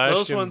 ones. Like Alaskan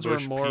those ones were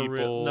Bush more people.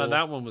 real. No,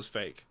 that one was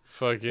fake.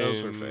 Fucking.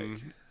 Those were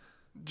fake.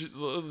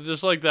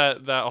 Just like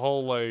that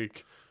whole,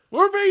 like...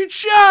 We're being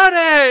shot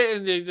at!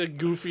 And the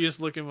goofiest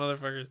looking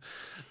motherfuckers.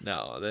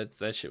 No,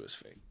 that shit was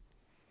fake.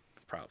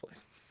 Probably.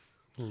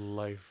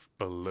 Life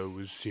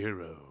below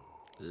zero.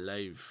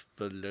 Life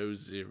below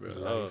zero.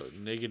 Life. Oh,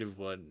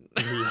 -1.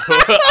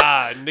 -1.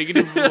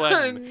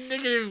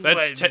 -1.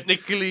 That's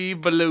technically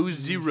below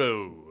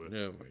zero.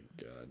 Oh my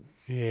god.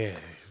 Yeah.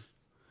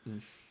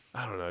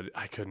 I don't know.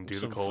 I couldn't do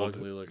Some the cold.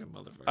 fugly looking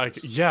motherfuckers.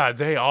 Yeah,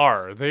 they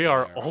are. They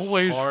are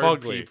always hard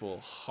fugly.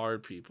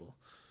 Hard people.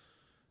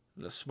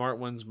 The smart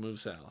ones move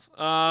south.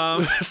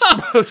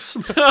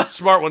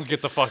 Smart ones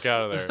get the fuck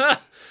out of there.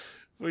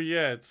 Well,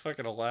 yeah, it's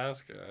fucking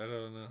Alaska. I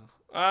don't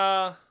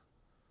know.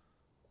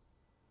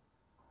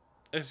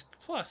 There's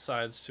plus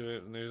sides to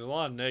it, and there's a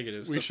lot of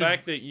negatives.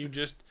 Fact that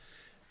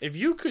if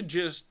you could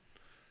just,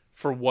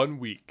 for 1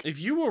 week, if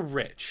you were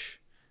rich,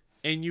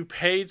 and you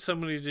paid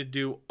somebody to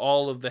do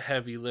all of the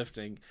heavy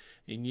lifting,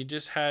 and you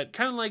just had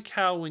kind of like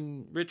how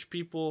when rich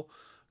people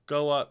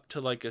go up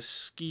to like a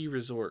ski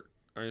resort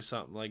or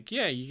something, like,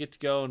 yeah, you get to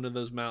go into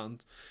those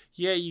mountains.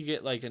 Yeah, you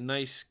get like a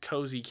nice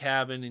cozy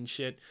cabin and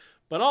shit.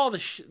 But all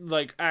the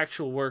like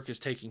actual work is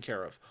taken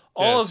care of.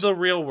 All of the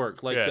real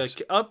work, like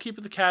the upkeep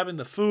of the cabin,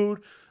 the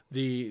food,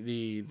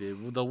 the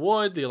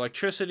wood, the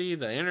electricity,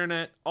 the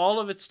internet, all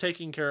of it's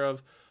taken care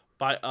of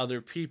by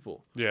other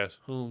people. Yes.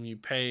 Whom you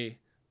pay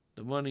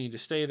the money to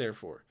stay there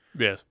for.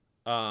 Yes.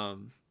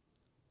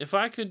 If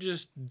I could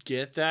just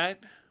get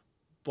that,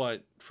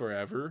 but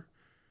forever,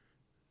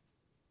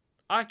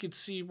 I could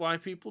see why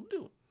people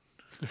do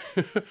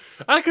it.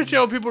 I could see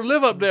how people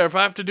live up there if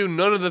I have to do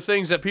none of the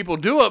things that people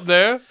do up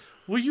there.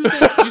 Well, you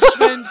think you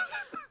spend,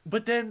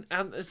 but then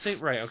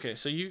right? Okay,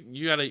 so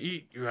you gotta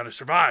eat, you gotta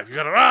survive, you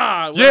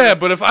gotta Yeah,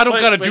 but if I don't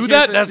gotta do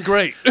that, that's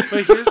great.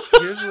 But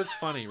here's what's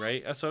funny,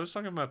 right? So I was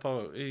talking to my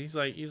Poe. He's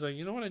like,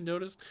 you know what I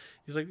noticed?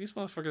 He's like, these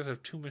motherfuckers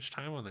have too much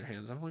time on their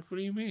hands. I'm like, what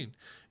do you mean?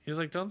 He's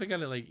like, don't they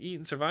gotta like eat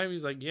and survive?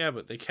 He's like, yeah,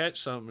 but they catch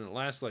something and it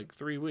lasts like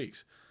 3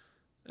 weeks,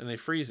 and they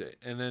freeze it,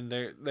 and then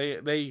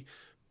they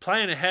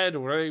plan ahead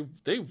where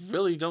they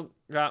really don't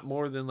got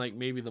more than like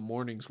maybe the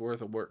morning's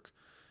worth of work.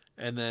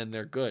 And then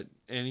they're good.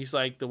 And he's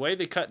like, the way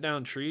they cut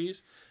down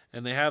trees,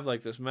 and they have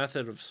like this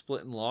method of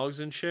splitting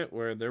logs and shit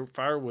where their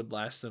firewood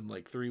lasts them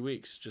like 3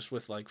 weeks just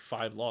with like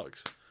 5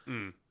 logs.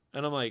 And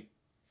I'm like,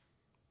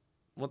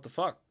 what the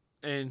fuck?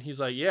 And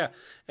he's like, yeah.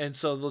 And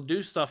so they'll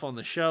do stuff on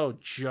the show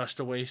just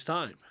to waste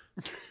time.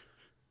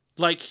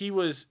 Like he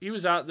was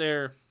out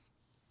there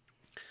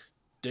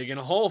digging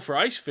a hole for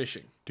ice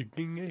fishing.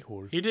 Digging a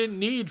hole. He didn't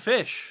need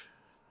fish.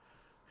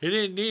 He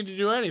didn't need to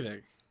do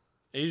anything.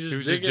 He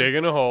was just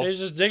digging a hole. He was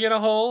just digging a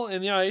hole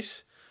in the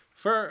ice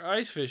for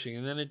ice fishing,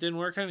 and then it didn't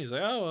work out. And he's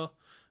like, "Oh well,"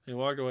 and he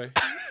walked away.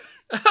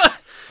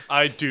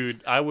 I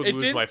would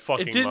lose my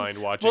fucking mind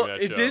watching that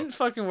show. It didn't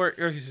fucking work.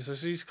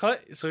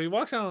 So he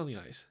walks out on the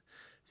ice.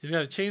 He's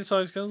got a chainsaw.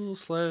 He's got a little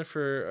sled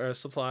for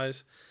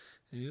supplies.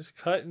 And he's just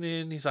cutting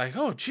in. He's like,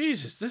 "Oh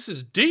Jesus, this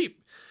is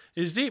deep.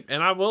 It's deep."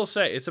 And I will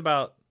say, it's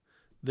about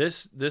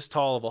this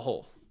tall of a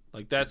hole.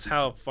 Like that's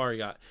how far he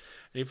got.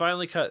 And he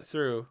finally cut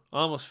through.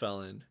 Almost fell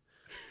in.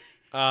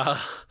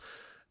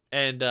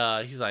 And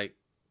he's like,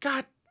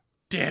 God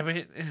damn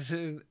it.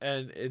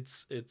 And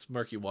it's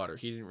murky water.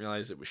 He didn't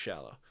realize it was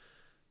shallow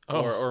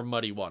or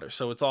muddy water.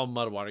 So it's all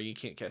mud water. You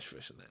can't catch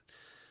fish in that.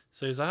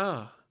 So he's like,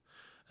 oh.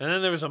 And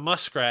then there was a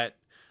muskrat,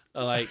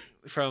 like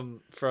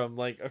from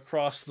like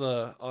across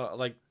the,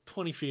 like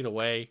 20 feet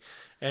away.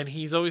 And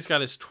he's always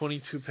got his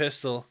 22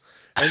 pistol.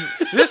 And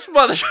this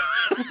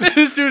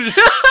dude is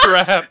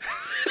strapped.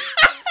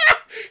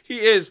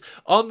 He is.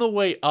 On the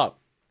way up,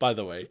 by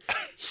the way,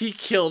 he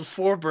killed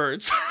 4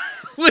 birds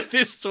with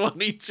his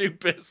 22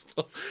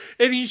 pistol.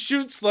 And he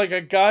shoots like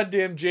a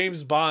goddamn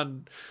James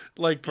Bond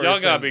like person.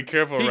 Y'all gotta be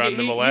careful around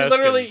them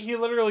Alaskans. He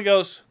literally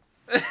goes,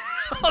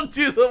 I'll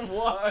do the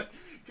walk.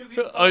 He's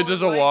Oh, he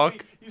does a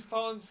walk? He's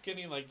tall and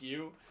skinny like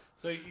you.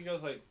 So he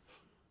goes like...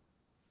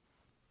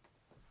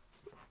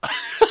 He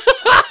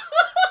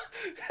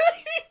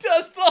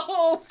does the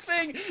whole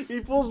thing.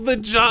 He pulls the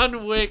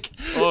John Wick.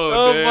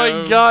 Oh, my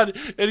damn. God.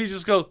 And he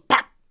just goes,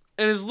 pop!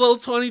 And his little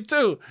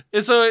 22.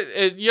 And so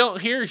you don't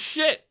hear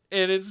shit.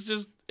 And it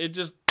just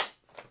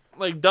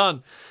like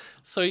done.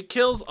 So he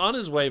kills on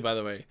his way, by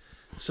the way.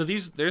 So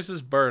there's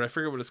this bird, I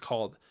forget what it's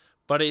called,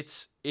 but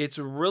it's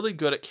really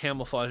good at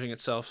camouflaging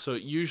itself. So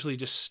it usually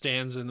just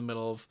stands in the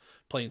middle of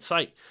plain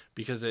sight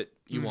because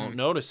you won't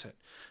notice it.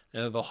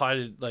 And they'll hide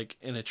it like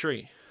in a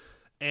tree.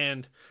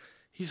 And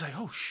he's like,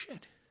 oh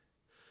shit.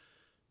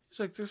 He's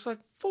like, there's like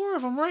 4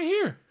 of them right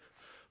here.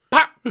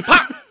 Pop,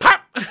 pop,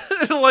 pop.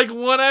 Like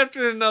one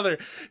after another.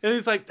 And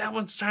he's like, that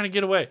one's trying to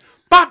get away.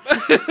 Pop.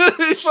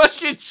 He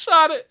fucking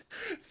shot it.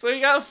 So he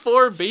got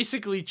 4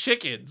 basically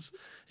chickens.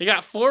 He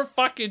got 4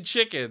 fucking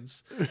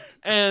chickens.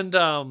 And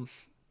and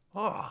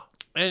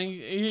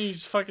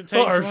he's fucking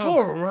takes there's them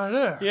 4 of them right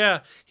there. Yeah.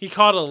 He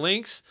caught a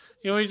lynx.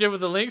 You know what he did with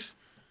the lynx?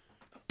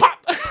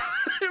 Pop.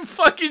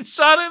 Fucking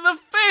shot it in the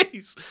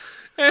face.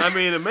 I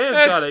mean, a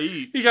man's gotta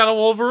eat. He got a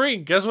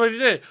Wolverine. Guess what he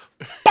did?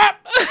 Pop!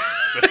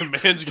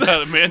 man's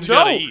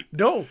gotta eat.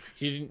 No,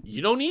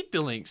 you don't eat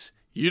the lynx.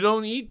 You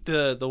don't eat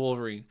the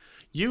Wolverine.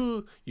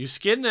 You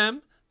skin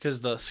them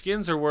because the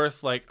skins are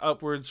worth like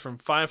upwards from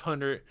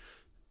 500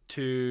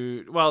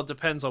 to, well, it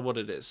depends on what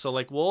it is. So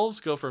like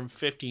wolves go from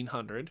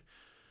 1,500.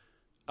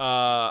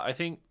 I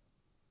think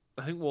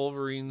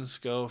Wolverines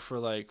go for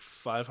like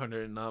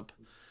 500 and up,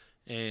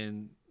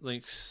 and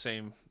lynx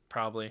same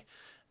probably.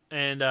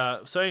 And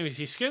so anyways,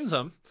 he skins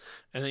them,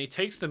 and then he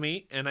takes the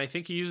meat, and I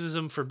think he uses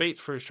them for bait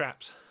for his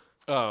traps.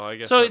 Oh, I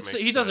guess so that makes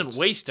he doesn't sense.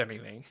 waste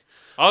anything.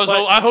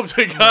 I hope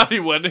to God he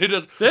went. He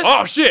does.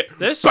 Oh shit!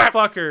 This Bap!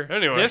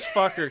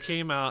 fucker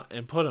came out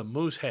and put a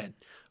moose head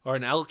or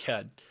an elk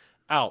head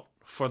out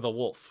for the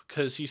wolf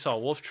because he saw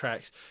wolf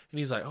tracks, and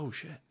he's like, oh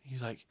shit.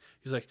 He's like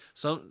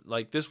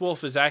this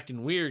wolf is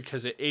acting weird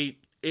because it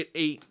ate.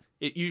 It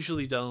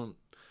usually don't.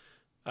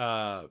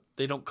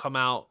 They don't come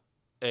out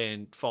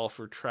and fall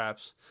for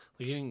traps.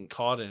 Like he didn't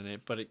caught in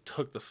it, but it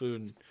took the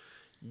food and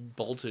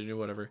bolted or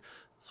whatever.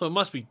 So it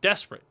must be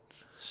desperate.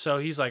 So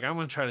he's like, I'm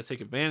gonna try to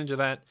take advantage of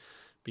that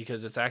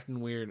because it's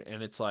acting weird,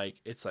 and it's like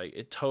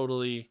it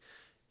totally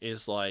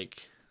is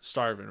like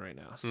starving right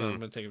now. So I'm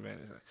gonna take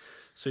advantage of that.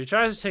 So he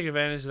tries to take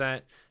advantage of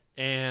that,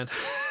 and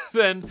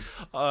then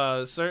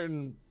a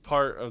certain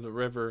part of the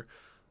river,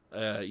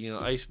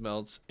 ice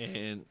melts,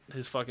 and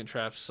his fucking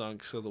trap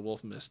sunk, so the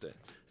wolf missed it.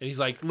 And he's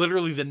like,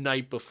 literally the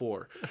night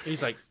before. And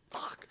he's like,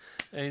 fuck.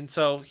 And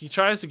so he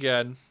tries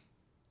again.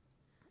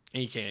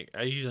 And he can't.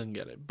 He doesn't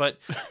get it. But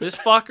this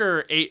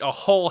fucker ate a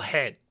whole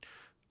head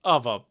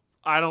of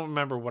I don't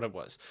remember what it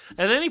was.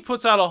 And then he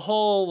puts out a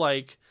whole,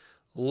 like,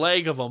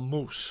 leg of a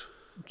moose.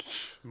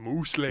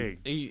 Moose leg.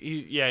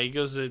 He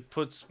goes to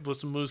puts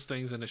some moose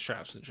things in his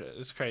traps and shit.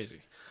 It's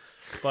crazy.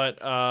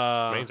 But,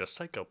 Man's a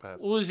psychopath.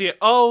 what was he?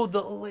 Oh,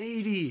 the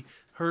lady.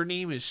 Her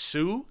name is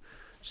Sue.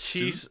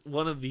 She's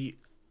one of the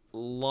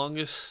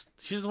longest.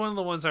 She's one of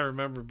the ones I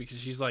remember because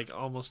she's like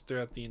almost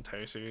throughout the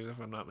entire series, if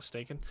I'm not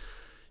mistaken.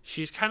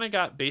 She's kind of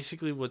got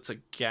basically what's a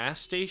gas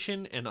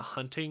station and a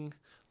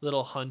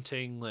little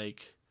hunting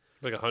like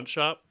a hunt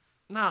shop.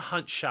 Not a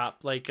hunt shop,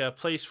 like a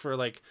place for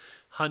like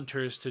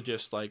hunters to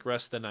just like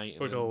rest the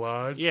night. Like a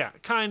lodge. Yeah,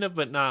 kind of,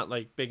 but not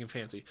like big and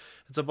fancy.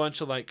 It's a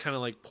bunch of like kind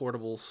of like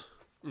portables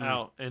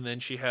out, and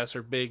then she has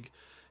her big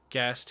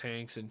gas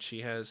tanks, and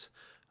she has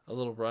a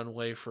little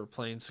runway for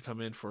planes to come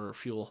in for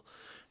fuel.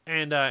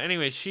 And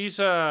anyway, she's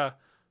there's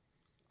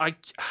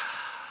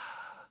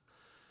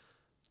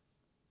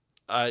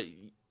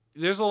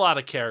a lot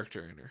of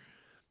character in her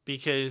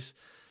because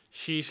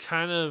she's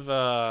kind of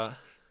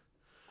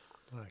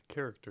A lot of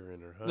character in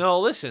her, huh? no,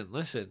 listen.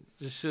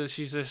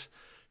 She's a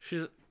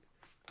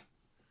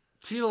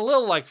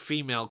little like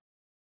female.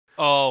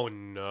 Oh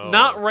no.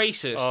 Not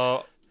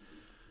racist.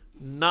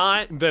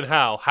 Not. Then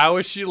how? How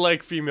is she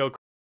like female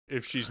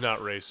if she's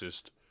not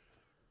racist?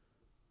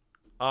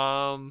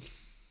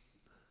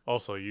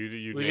 Also,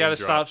 you We name gotta dropped.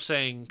 stop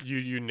saying.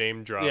 You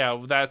name dropped.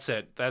 Yeah, that's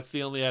it. That's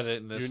the only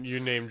edit in this. You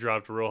name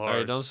dropped real hard. All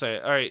right, don't say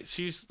it. All right,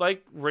 she's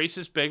like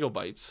racist bagel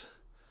bites,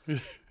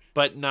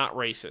 but not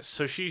racist.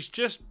 So she's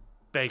just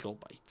bagel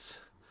bites.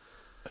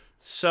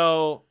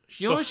 So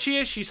you know what she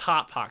is? She's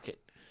Hot Pocket.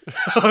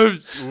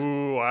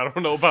 Ooh, I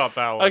don't know about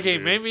that one. Okay,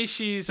 dude. maybe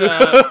she's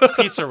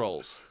pizza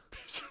rolls.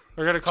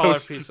 We're gonna call her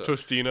pizza.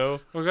 Tostino.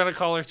 We're gonna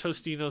call her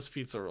Tostino's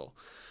pizza roll.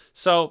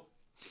 So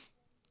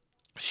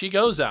she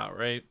goes out,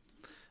 right?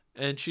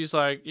 And she's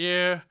like,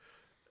 yeah.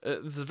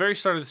 At the very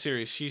start of the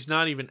series, she's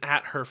not even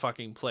at her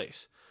fucking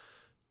place.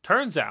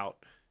 Turns out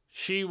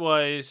she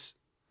was,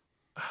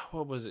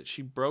 what was it?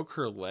 She broke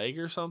her leg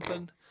or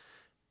something.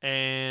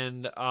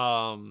 And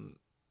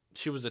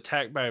she was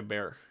attacked by a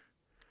bear,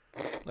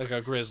 like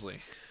a grizzly,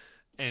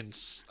 and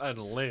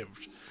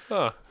lived.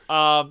 Huh.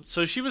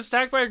 So she was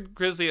attacked by a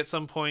grizzly at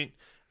some point,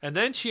 and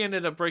then she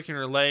ended up breaking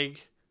her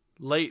leg.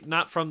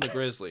 Not from the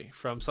grizzly,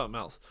 from something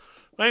else.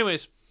 But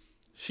anyways,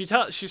 she's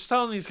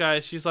telling these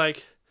guys, she's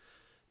like,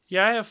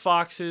 yeah, I have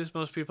foxes.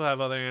 Most people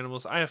have other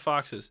animals. I have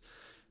foxes.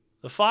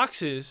 The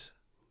foxes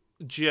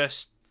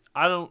just,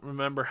 I don't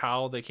remember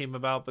how they came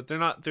about, but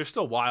they're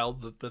still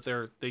wild, but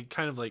they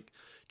kind of like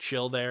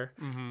chill there.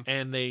 Mm-hmm.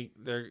 And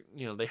they're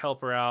they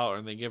help her out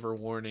and they give her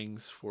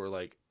warnings for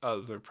like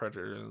other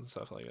predators and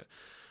stuff like that.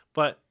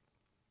 But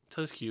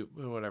so it's cute,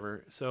 but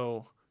whatever.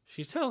 So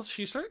she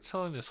starts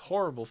telling this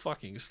horrible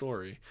fucking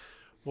story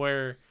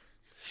where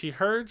she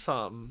heard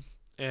something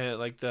and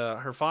like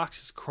her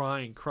fox is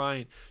crying.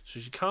 So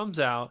she comes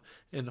out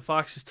and the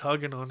fox is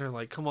tugging on her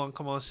like, come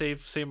on,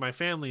 save my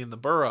family in the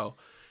burrow.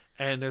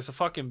 And there's a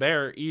fucking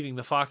bear eating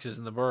the foxes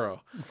in the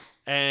burrow.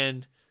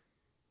 And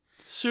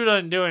Sue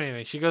doesn't do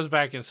anything. She goes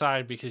back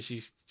inside because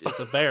it's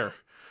a bear.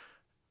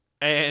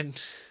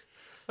 And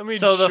I mean,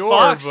 so the sure,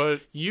 fox,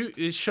 but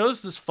it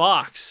shows this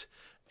fox,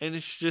 and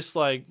it's just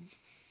like,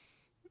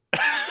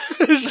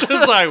 it's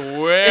just like,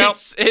 well,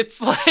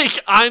 it's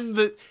like and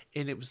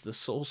it was the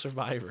sole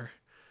survivor.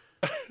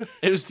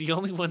 It was the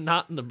only one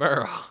not in the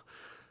burrow.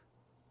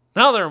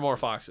 Now there are more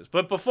foxes,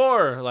 but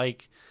before,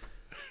 like,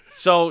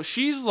 so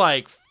she's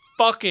like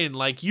fucking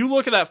like you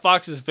look at that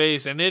fox's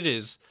face, and it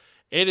is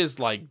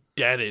like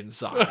dead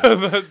inside.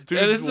 that dude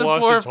And it's a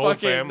lost poor his whole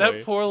fucking family.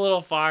 that poor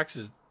little fox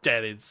is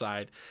dead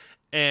inside.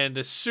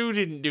 And Sue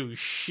didn't do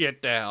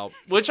shit to help,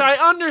 which I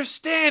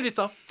understand. It's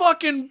a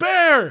fucking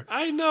bear.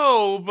 I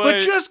know, But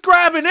just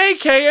grab an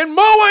AK and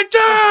mow it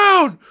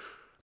down.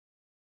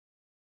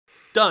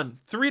 Done.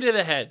 3 to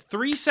the head.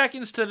 3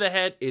 seconds to the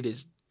head. It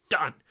is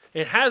done.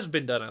 It has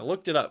been done. I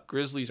looked it up.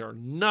 Grizzlies are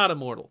not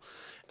immortal.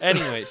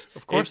 Anyways,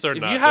 of course they're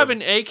not. If you have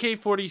an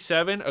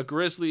AK-47, a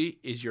grizzly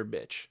is your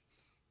bitch.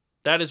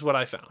 That is what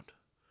I found.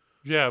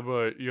 Yeah,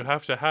 but you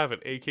have to have an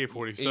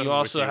AK-47. You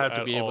also with you have to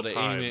at be able all to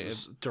times. aim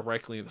it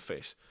directly in the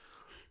face.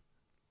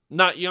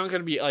 You're not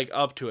gonna be like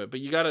up to it, but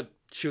you gotta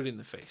shoot it in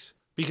the face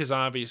because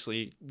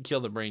obviously, you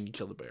kill the brain, you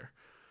kill the bear.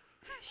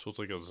 So it's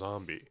like a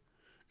zombie.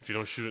 If you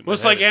don't shoot it, in Well, the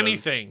it's head, like it doesn't-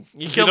 anything.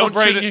 You If kill you the don't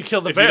shoot brain, it- you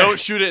kill the if bear. you don't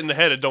shoot it in the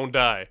head, it don't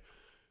die.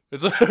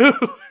 It's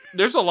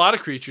There's a lot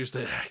of creatures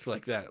that act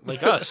like that,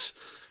 like us.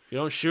 If you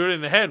don't shoot it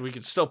in the head, we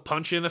could still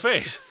punch you in the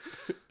face.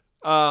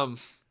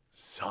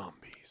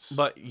 Zombies.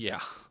 But yeah.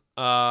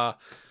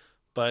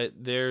 But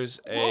there's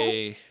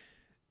a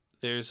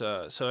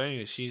so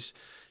anyway, she's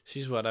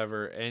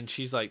whatever, and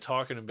she's like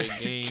talking a big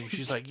game.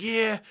 She's like,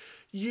 yeah,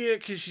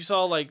 because she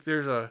saw like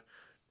there's a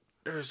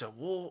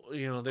wolf,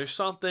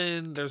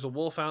 there's a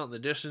wolf out in the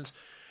distance.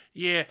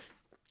 Yeah,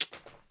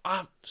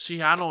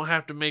 see, I don't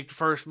have to make the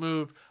first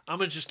move. I'm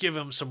gonna just give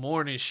him some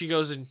warning. She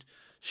goes and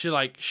she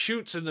like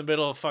shoots in the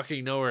middle of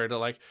fucking nowhere to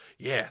like,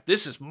 yeah,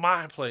 this is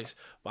my place,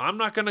 but I'm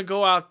not gonna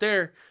go out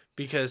there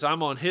because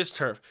I'm on his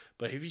turf.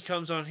 But if he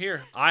comes on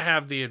here, I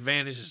have the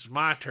advantage. It's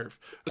my turf.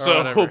 So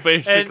whatever.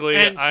 basically,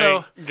 and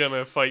so, I'm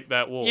gonna fight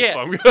that wolf. Yeah.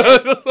 I'm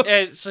gonna...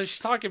 and so she's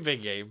talking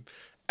big game,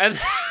 and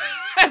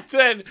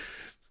then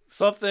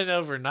something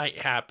overnight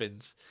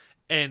happens,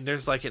 and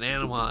there's like an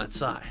animal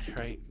outside,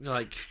 right?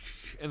 Like,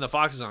 and the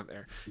fox is on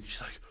there.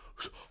 She's like,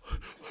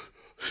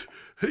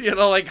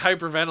 like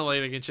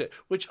hyperventilating and shit.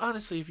 Which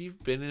honestly, if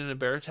you've been in a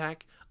bear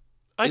attack,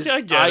 I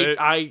get it.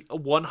 I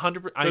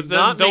 100%. I'm But then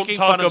not don't making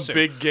talk fun of a Sue.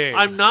 big game.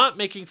 I'm not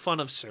making fun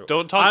of Sue.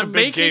 Don't talk a I'm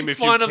big game making if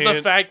you fun of the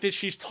can't- fact that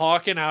she's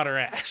talking out her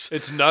ass.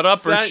 It's nut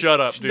up or That- shut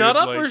up, dude. Nut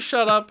up Like, or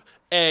shut up.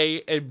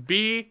 A and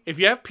B. If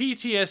you have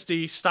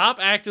PTSD, stop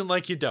acting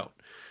like you don't.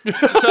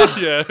 So,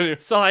 yeah.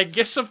 so like,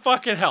 get some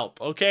fucking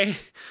help, okay?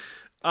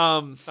 I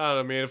don't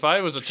know, man. If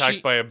I was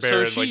attacked by a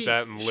bear like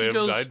that and she lived,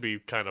 goes- I'd be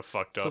kind of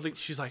fucked up. So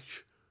she's like, shh.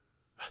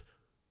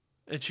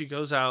 And she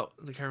goes out,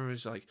 and the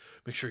cameraman's like,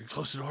 make sure you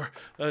close the door.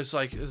 It's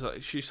like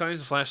she shines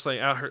the flashlight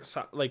out her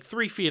like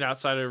 3 feet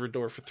outside of her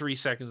door for 3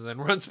 seconds, and then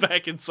runs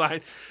back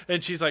inside.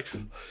 And she's like,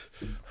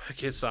 I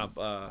can't stop.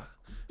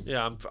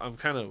 Yeah, I'm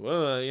kind of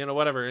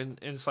whatever. And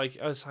it's like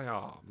I was like,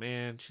 oh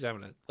man, she's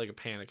having a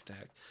panic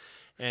attack.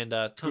 And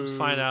comes to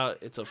find out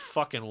it's a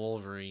fucking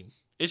Wolverine.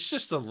 It's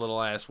just a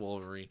little ass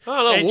Wolverine. I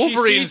don't know. And she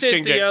Wolverines sees it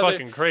can the get other-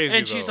 fucking crazy.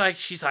 And she's like,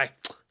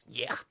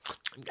 yeah.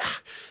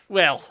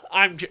 Well,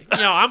 I'm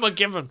gonna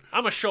give him.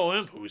 I'm gonna show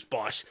him who's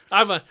boss.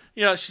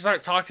 She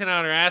started talking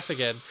out her ass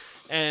again.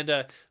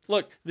 And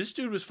look, this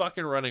dude was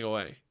fucking running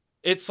away.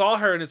 It saw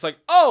her and it's like,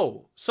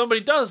 oh,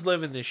 somebody does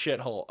live in this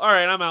shithole. All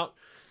right, I'm out.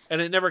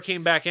 And it never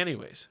came back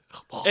anyways.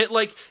 It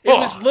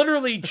was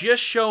literally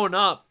just showing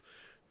up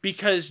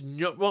because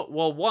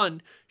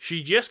one,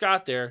 she just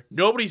got there.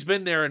 Nobody's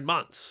been there in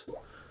months.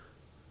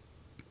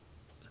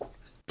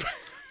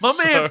 My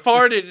man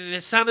farted and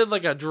it sounded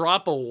like a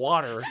drop of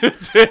water.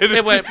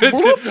 It went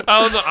boop.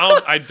 I don't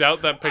know. I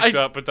doubt that picked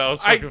up, but that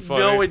was I fucking funny.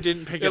 know it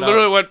didn't pick it It up.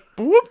 literally went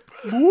boop,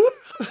 boop.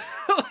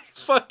 Like,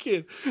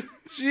 fucking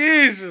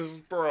Jesus,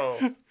 bro.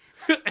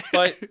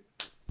 But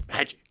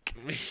magic.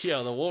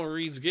 The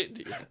Wolverine's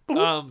getting to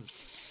you.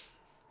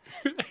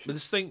 But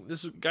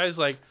this guy's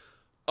like,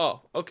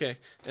 oh, okay,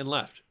 and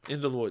left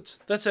into the woods.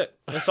 That's it.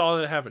 That's all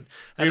that happened.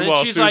 And Meanwhile,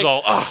 then she's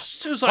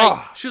Sue's like, all,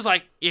 she was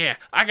like, yeah,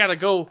 I gotta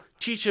go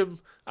teach him.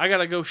 I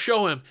gotta go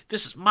show him.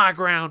 This is my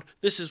ground.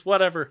 This is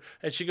whatever.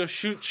 And she goes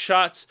shoot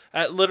shots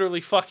at literally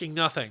fucking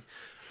nothing.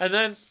 And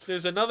then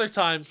there's another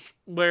time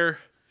where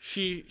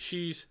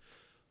she's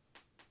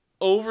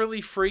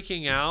overly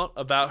freaking out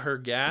about her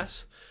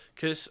gas.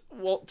 Because,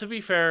 well, to be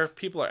fair,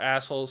 people are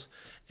assholes.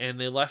 And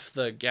they left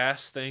the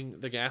gas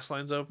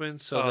lines open.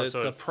 So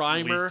the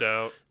primer. Leaked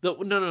out.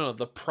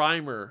 The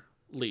primer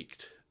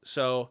leaked.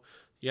 So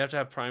you have to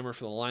have primer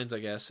for the lines, I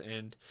guess.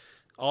 And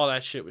all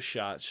that shit was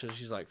shot. So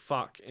she's like,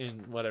 fuck,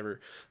 and whatever.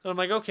 And I'm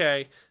like,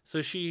 okay.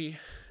 So she's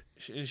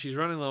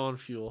running low on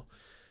fuel.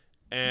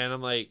 And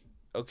I'm like,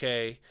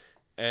 okay.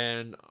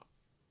 And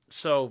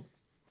so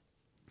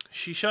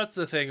she shuts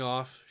the thing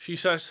off. She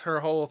shuts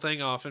her whole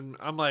thing off. And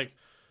I'm like,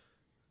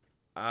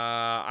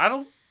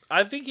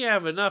 I think you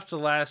have enough to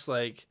last,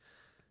 like,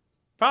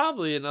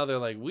 probably another,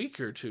 like, week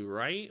or two,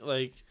 right?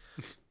 Like,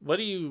 what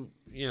do you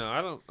know,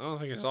 I don't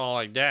think it's all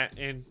like that.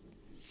 And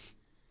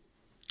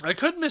I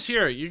could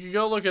mishear it. You could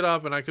go look it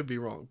up, and I could be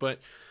wrong. But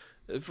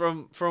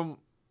from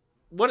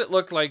what it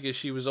looked like is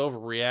she was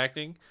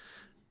overreacting.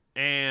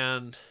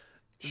 And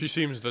She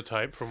seems the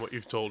type from what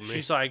you've told me.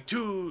 she's like,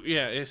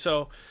 yeah,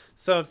 so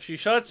she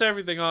shuts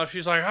everything off.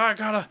 She's like, I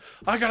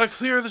gotta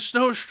clear the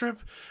snow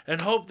strip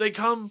and hope they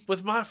come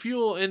with my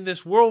fuel in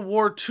this World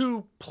War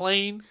II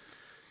plane.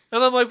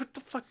 And I'm like, what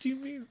the fuck do you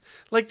mean?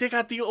 Like, they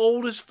got the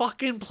oldest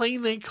fucking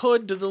plane they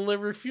could to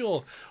deliver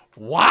fuel.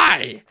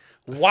 Why?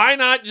 Why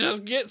not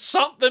just get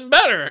something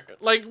better?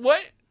 Like,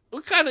 what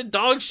kind of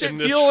dog shit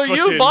fuel are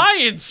you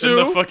buying, Sue?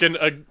 In the fucking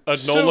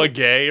Enola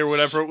Gay or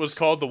whatever it was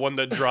called, the one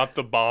that dropped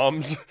the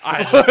bombs.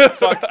 I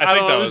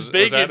don't know. Was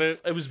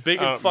It was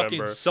big and fucking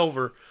remember.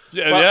 silver.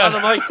 Yeah. And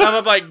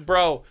I'm like,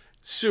 bro,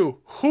 Sue,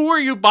 who are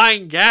you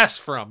buying gas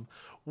from?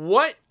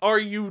 What are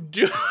you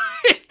doing?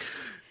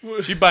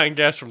 She buying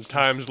gas from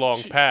times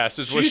long past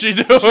is what she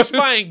doing. She's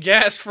buying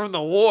gas from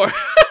the war.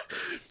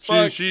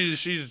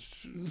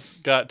 She's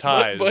got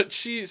ties. But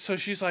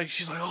she's like,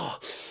 oh,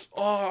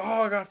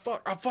 I got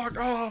fucked,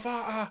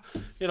 fuck.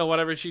 You know,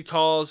 whatever she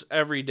calls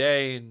every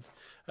day. And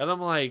I'm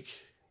like,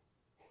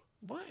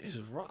 what is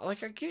wrong?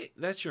 Like, I get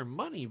that's your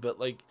money, but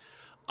like,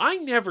 I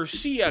never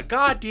see a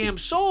goddamn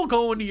soul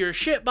go into your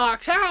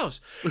shitbox house.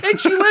 And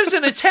she lives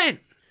in a tent.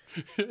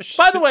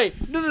 By the way,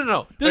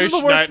 no. This is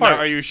the worst part.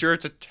 Are you sure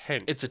it's a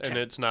tent? It's a tent. And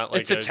it's not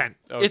like it's a tent.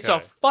 Okay.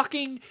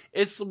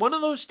 It's one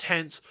of those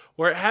tents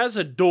where it has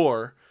a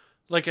door,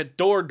 like a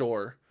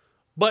door,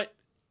 but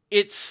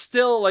it's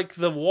still like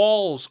the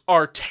walls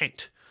are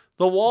tent.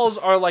 The walls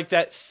are like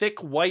that thick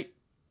white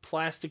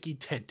plasticky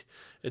tent.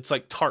 It's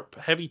like tarp,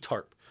 heavy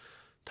tarp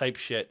type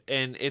shit.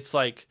 And it's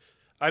like,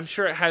 I'm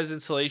sure it has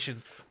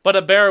insulation, but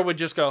a bear would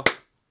just go,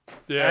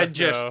 and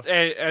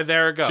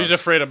there it goes. She's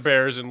afraid of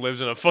bears and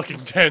lives in a fucking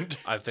tent.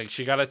 I think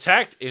she got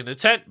attacked in a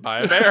tent by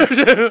a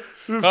bear.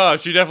 Oh,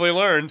 she definitely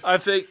learned. I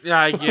think,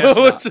 yeah, I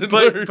guess.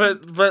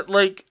 But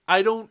like,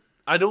 I don't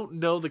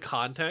know the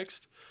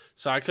context,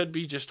 so I could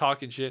be just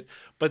talking shit.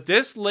 But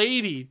this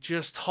lady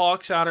just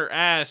talks out her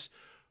ass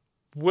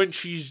when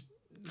she's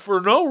for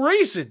no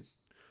reason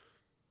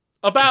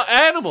about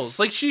animals.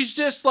 Like, she's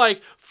just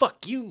like,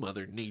 fuck you,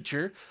 Mother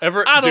Nature.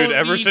 Ever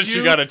since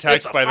she got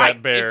attacked by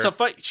that bear. It's a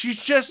fight. She's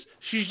just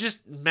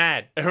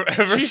mad.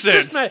 She's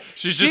just mad.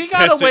 She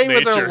got away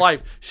with her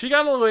life. She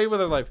got away with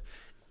her life.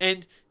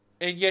 And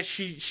yet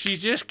she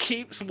just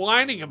keeps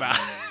whining about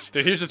it.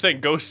 Dude, here's the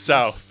thing. Go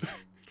south.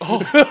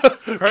 Oh,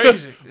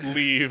 crazy.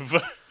 Leave.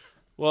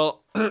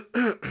 Well,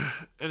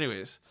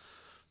 anyways,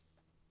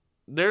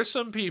 there's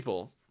some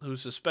people who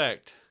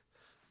suspect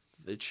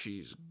that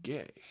she's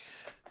gay.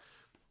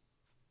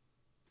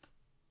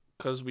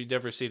 Because we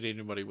never seen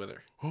anybody with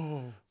her.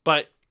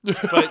 But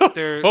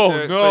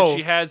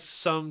she had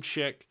some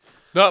chick.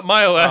 Not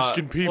my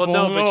Alaskan people.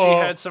 Well, no, but she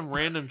had some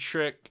random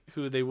chick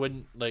who they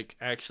wouldn't like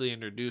actually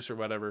introduce or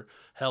whatever,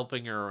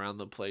 helping her around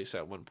the place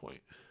at one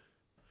point.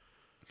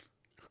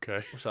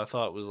 Okay. Which I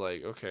thought was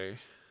like, okay.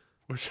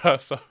 Which I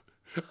thought.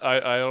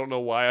 I don't know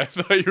why I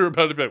thought you were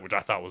about to be like, which I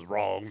thought was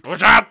wrong.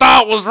 Which I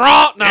thought was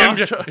wrong.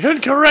 No,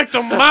 incorrect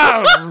on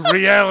my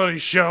reality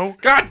show.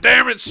 God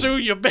damn it, Sue,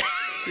 you bitch.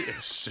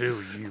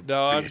 Sue, you No,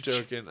 bitch. I'm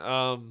joking.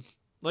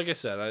 Like I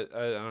said, I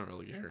don't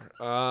really care.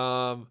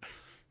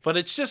 But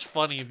it's just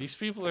funny. These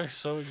people are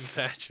so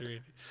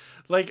exaggerated.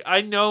 Like,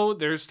 I know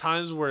there's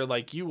times where,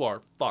 like, you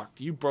are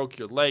fucked. You broke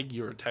your leg.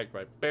 You were attacked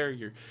by a bear.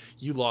 You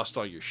lost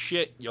all your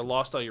shit. You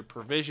lost all your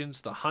provisions.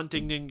 The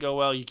hunting didn't go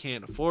well. You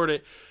can't afford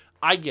it.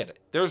 I get it.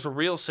 There's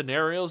real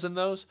scenarios in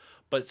those.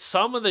 But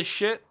some of the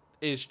shit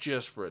is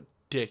just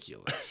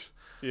ridiculous.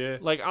 Yeah.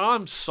 Like,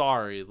 I'm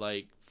sorry.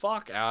 Like,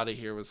 fuck out of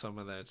here with some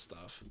of that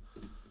stuff.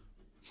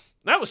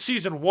 That was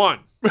season 1.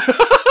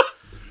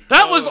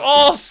 That was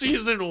all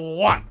season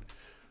 1.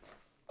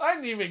 I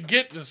didn't even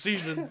get to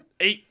season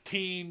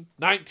 18,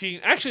 19.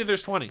 Actually,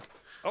 there's 20.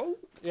 Oh.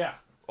 Yeah.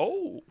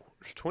 Oh.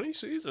 There's 20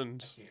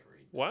 seasons. I can't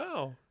read.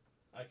 Wow.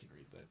 I can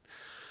read that.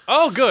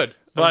 Oh, good.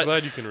 But I'm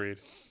glad you can read.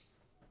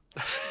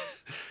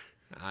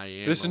 I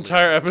am This a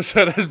entire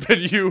episode has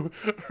been you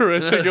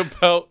ranting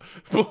about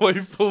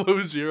Wave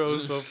Below Zero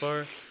so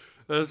far.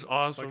 That's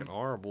awesome. fucking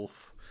horrible.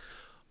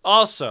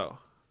 Also,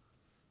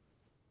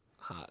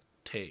 hot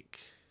take.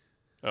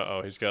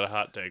 Uh-oh, he's got a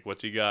hot take.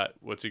 What's he got?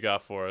 What's he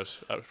got for us?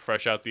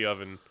 Fresh out the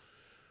oven.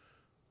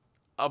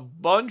 A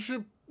bunch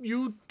of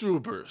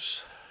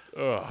YouTubers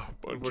Oh,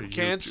 bunch were of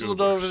canceled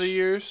YouTubers. over the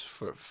years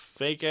for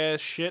fake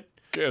ass shit.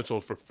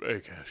 Canceled for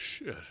fake ass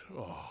shit.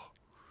 Oh.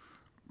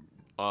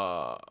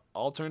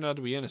 All turned out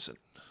to be innocent.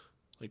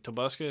 Like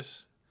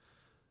Tobuscus,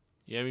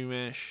 Yummy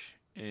Mash,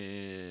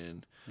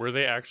 and Were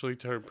they actually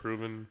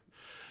proven?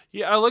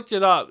 yeah, I looked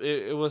it up.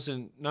 It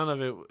wasn't none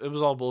of it. It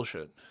was all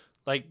bullshit.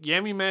 Like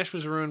Yummy Mash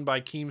was ruined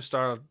by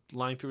Keemstar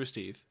lying through his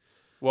teeth.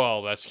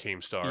 Well, that's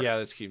Keemstar. Yeah,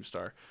 that's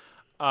Keemstar.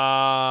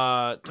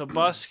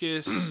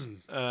 Tobuscus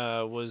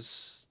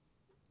was,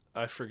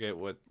 I forget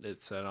what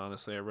it said.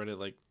 Honestly, I read it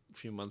like a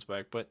few months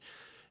back, but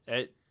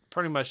it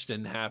pretty much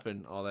didn't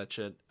happen. All that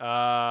shit.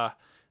 And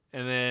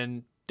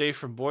then Dave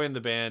from Boy in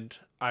the Band.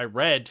 I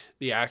read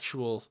the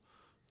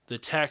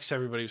text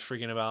everybody was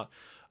freaking about.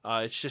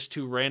 It's just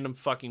two random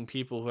fucking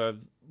people who have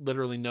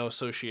literally no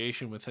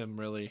association with him,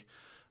 really,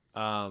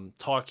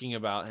 talking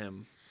about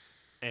him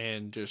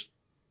and just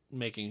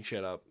making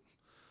shit up.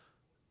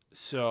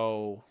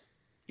 So,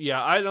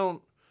 yeah,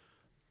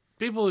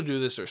 people who do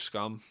this are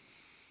scum.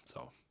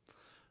 So,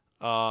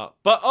 but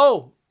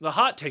the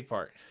hot take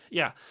part.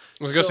 Yeah.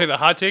 I was going to say the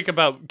hot take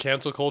about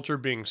cancel culture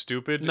being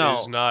stupid is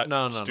not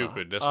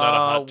stupid. No. That's not a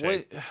hot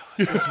take.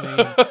 What's his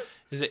name?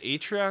 Is it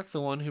Atriarch, the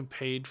one who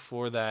paid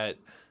for that?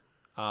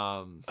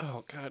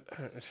 Oh, God.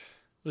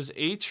 Was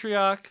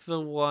Atriarch the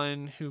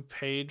one who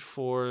paid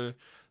for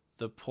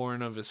the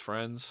porn of his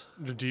friends?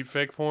 The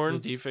deepfake porn?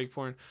 The deepfake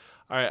porn?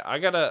 All right, I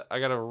got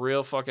a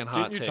real fucking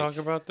hot Didn't you take. talk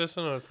about this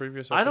in a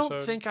previous episode? I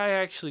don't think I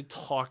actually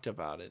talked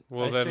about it.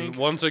 Well,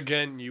 once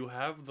again, you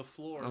have the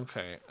floor.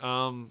 Okay.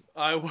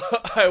 I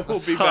will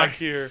be back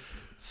here.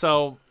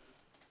 So,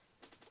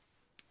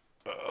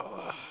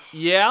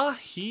 yeah,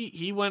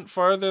 he went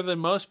farther than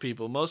most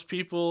people. Most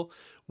people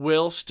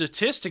will,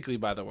 statistically,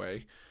 by the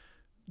way,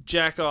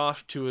 jack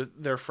off to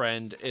their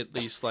friend at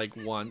least like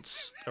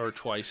once or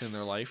twice in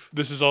their life.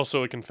 This is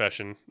also a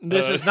confession.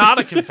 This is not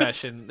a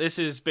confession. This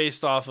is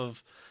based off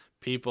of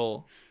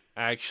people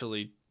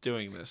actually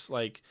doing this.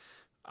 Like,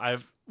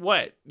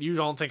 you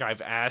don't think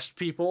I've asked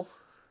people?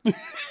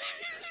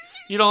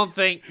 You don't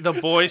think the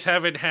boys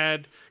haven't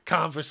had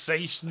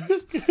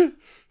conversations?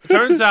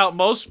 Turns out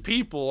most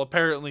people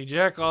apparently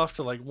jack off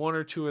to like one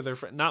or two of their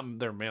friends, not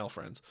their male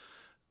friends,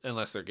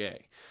 unless they're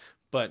gay.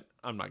 But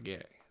I'm not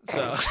gay,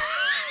 so.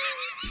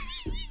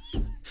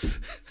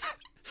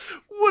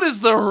 What is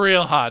the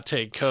real hot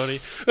take, Cody?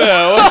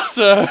 Yeah, what's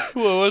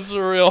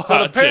the real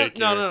hot take?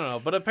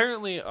 No. But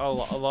apparently, a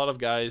lot of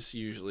guys,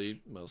 usually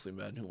mostly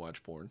men who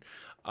watch porn,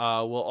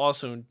 will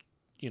also,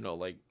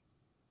 like,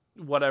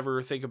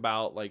 whatever, think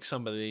about like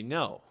somebody they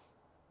know.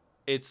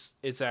 It's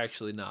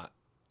actually not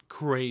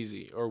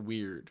crazy or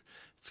weird.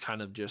 It's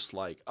kind of just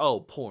like,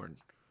 oh, porn.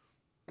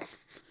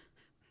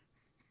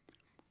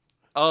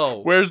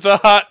 Oh, where's the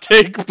hot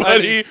take,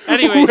 buddy?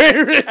 Anyways,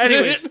 where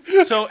is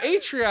it? So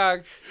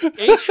Atriarch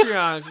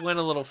went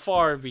a little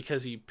far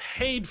because he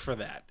paid for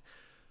that.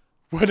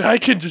 When I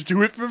can just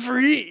do it for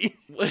free.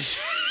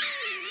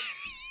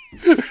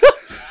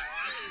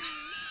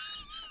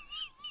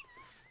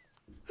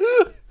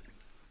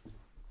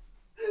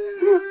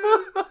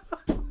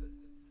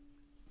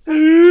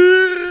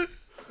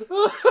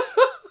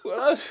 What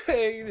I'm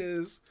saying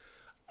is,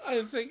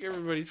 I think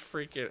everybody's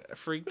freaked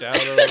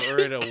out over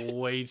it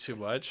way too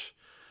much.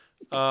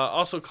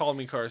 Also, Call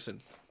Me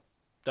Carson.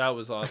 That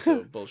was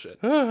also bullshit.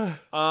 But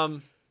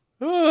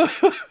no,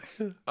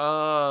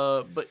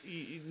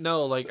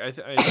 like I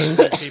just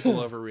think people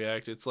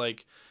overreact. It's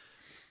like,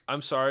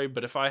 I'm sorry,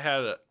 but if I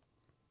had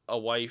a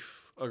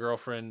wife, a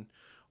girlfriend,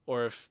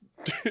 or if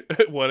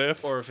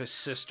a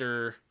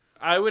sister,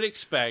 I would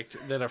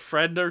expect that a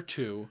friend or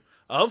two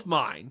of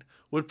mine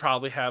would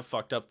probably have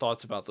fucked up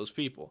thoughts about those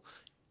people.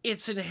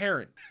 It's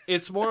inherent.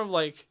 It's more of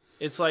like,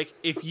 it's like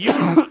if you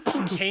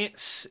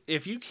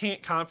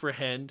can't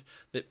comprehend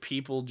that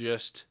people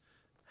just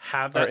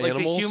have that, like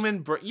animals? the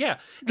human yeah,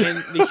 and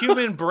the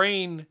human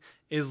brain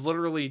is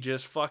literally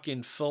just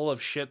fucking full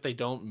of shit they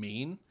don't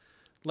mean.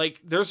 Like,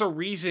 there's a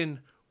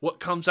reason what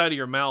comes out of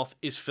your mouth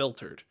is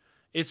filtered.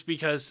 It's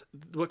because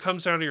what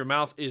comes out of your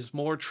mouth is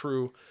more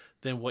true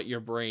than what your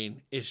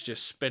brain is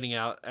just spitting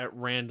out at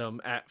random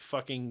at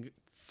fucking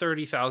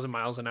 30,000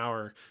 miles an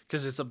hour,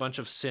 because it's a bunch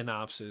of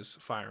synapses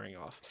firing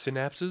off.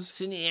 Synapses?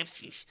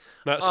 Synapses.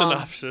 Not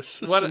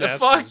synopsis. What? Synapses.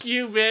 Fuck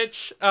you,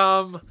 bitch.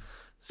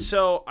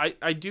 So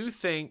I do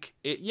think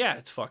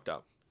it's fucked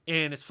up.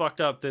 And it's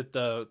fucked up that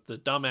the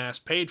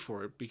dumbass paid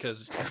for it,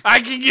 because I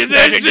can get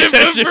that shit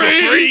for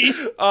free.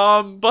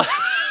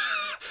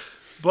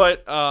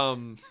 But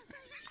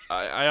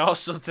I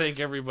also think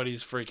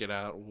everybody's freaking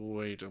out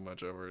way too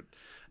much over it.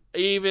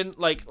 Even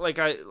like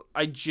I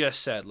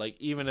just said, like,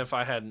 even if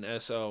I had an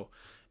SO,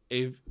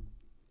 if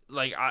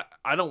like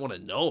I don't want to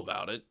know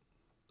about it.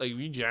 Like if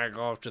you jack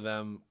off to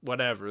them,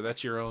 whatever,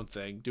 that's your own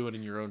thing. Do it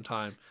in your own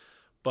time.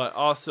 But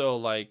also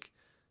like,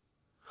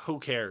 who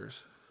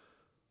cares?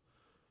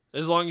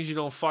 As long as you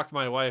don't fuck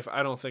my wife,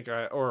 I don't think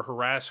or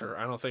harass her,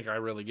 I don't think I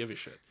really give a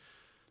shit.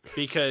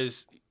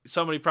 Because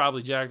somebody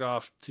probably jacked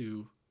off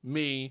to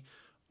me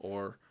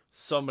or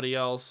somebody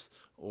else,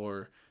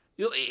 or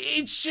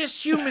it's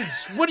just humans.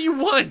 What do you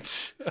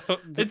want?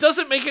 It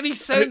doesn't make any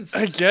sense.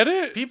 I get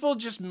it. People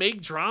just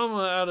make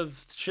drama out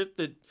of shit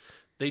that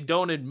they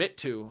don't admit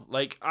to.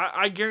 Like,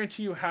 I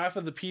guarantee you half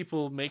of the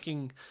people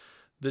making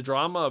the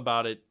drama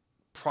about it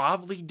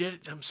probably did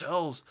it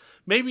themselves.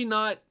 Maybe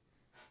not,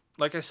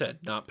 like I said,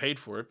 not paid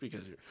for it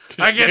because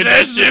I get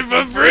that shit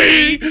for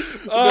free.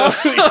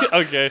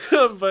 Okay.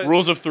 But,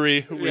 Rules of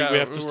 3. We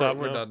have to stop.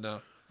 We're now. done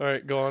now. All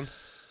right, go on.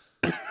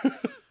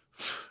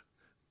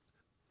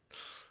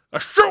 A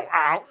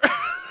shootout.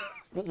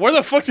 Where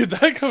the fuck did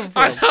that come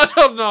from? I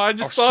don't know. I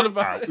just thought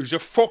about it. It's a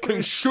fucking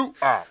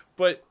shootout.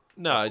 But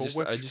no, I Uncle just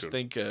West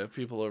think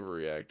people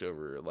overreact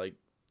over like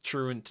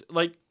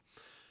like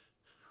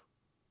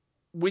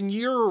when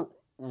you're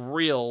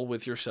real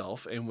with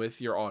yourself and with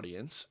your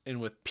audience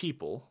and with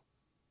people,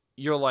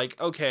 you're like,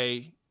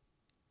 okay,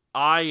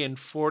 I and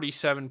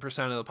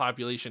 47% of the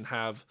population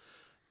have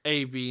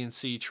A, B, and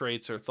C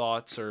traits or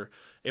thoughts, or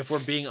if we're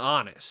being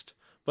honest.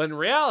 But in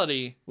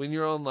reality, when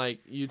you're on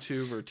like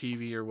YouTube or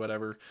TV or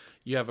whatever,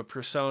 you have a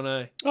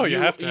persona. Oh, you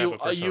have to have a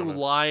persona. You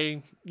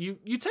lie.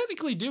 You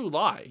technically do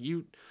lie.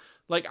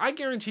 Like, I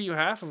guarantee you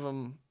half of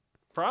them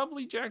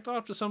probably jacked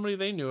off to somebody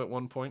they knew at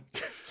one point.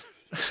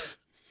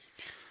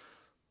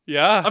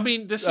 Yeah. I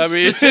mean, this is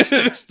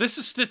statistics. This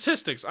is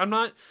statistics. I'm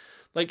not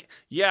like,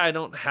 yeah, I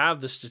don't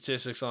have the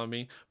statistics on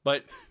me,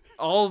 but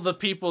all the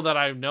people that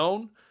I've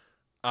known,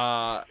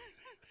 I've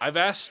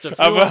asked a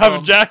few of them.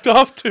 I've jacked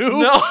off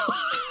too. No.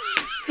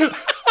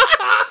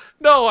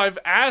 No, I've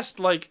asked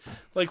like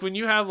when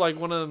you have like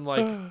one of them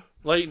like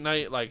late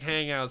night like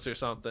hangouts or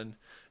something, and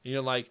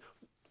you're like,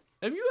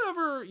 have you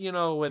ever,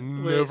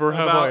 Never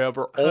have I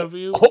ever. Have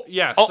you?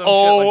 Yeah, some shit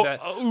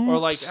like that. Or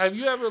like, have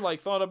you ever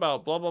like thought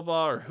about blah blah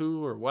blah or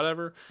who or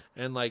whatever?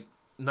 And like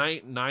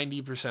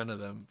 90% of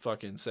them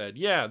fucking said,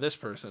 yeah, this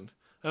person.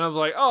 And I was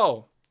like,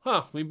 oh,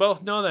 huh, we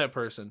both know that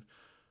person.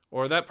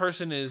 Or that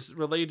person is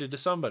related to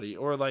somebody.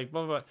 Or like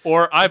blah blah.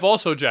 Or I've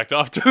also jacked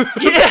off to.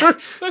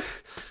 Yeah.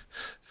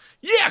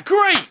 Yeah,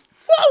 great.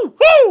 Woo,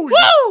 woo,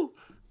 woo.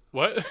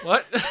 What?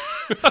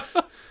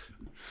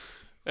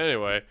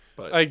 Anyway,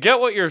 But I get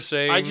what you're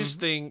saying. I just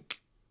think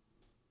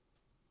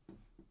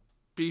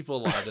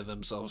people lie to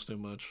themselves too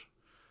much.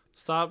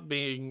 Stop.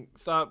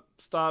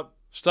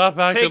 Stop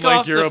acting Take like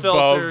off you're the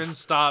filter above. and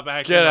stop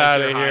acting Get like out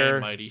you're of high and here.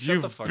 mighty. Shut the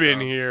You've fuck been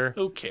up. here.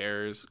 Who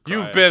cares?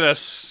 You've Cry. been a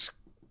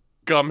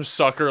scum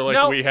sucker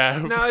like we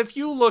have. Now, if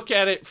you look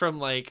at it from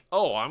like,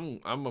 oh,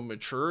 I'm a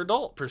mature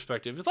adult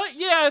perspective, it's like,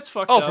 yeah, it's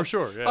fucked up. Oh, for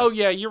sure. Yeah. Oh,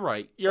 yeah, you're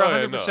right. You're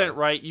 100% no.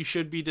 right. You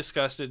should be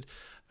disgusted.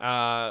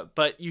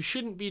 But you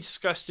shouldn't be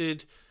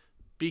disgusted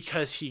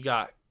because he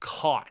got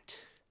caught.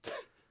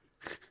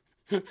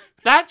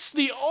 That's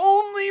the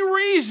only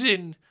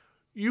reason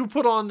you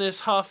put on this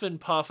huff and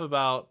puff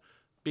about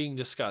being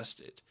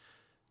disgusted.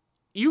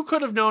 You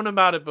could have known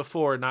about it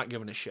before and not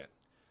given a shit.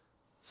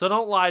 So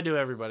don't lie to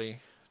everybody.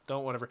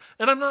 Don't whatever.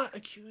 And I'm not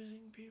accusing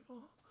people.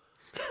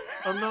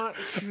 I'm not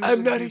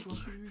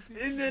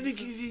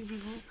accusing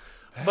people.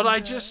 But I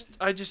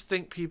just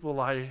think people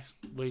lie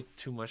way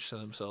too much to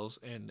themselves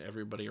and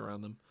everybody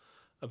around them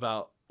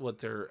about what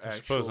their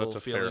actual that's a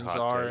fair feelings hot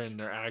are take. and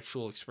their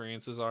actual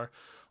experiences are.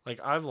 Like,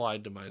 I've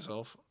lied to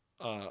myself,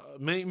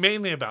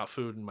 mainly about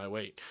food and my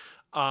weight.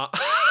 Wow.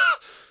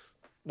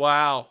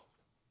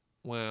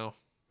 Wow.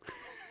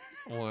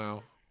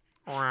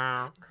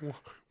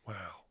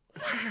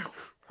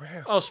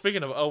 Oh,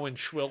 speaking of Owen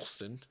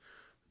Schwilston,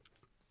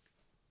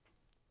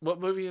 what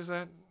movie is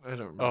that? I don't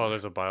remember. Oh,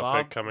 there's a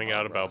biopic coming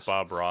out about Ross.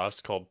 Bob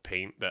Ross called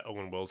Paint that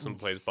Owen Wilson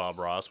plays Bob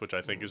Ross, which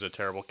I think is a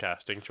terrible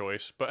casting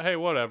choice. But hey,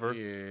 whatever.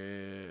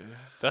 Yeah.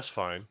 That's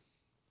fine.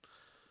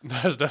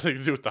 That has nothing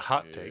to do with the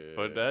hot take,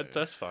 but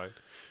that's fine.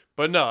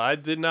 But no, I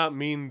did not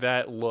mean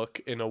that look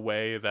in a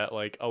way that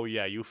like, oh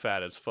yeah, you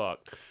fat as fuck.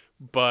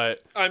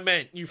 But I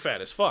meant you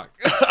fat as fuck.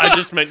 I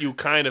just meant you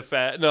kind of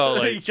fat. No,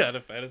 You like, kind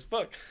of fat as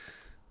fuck.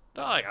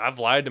 no, like I've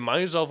lied to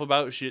myself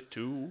about shit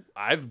too.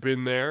 I've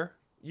been there.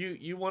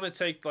 You want to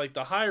take like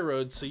the high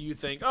road, so you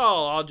think,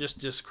 oh, I'll just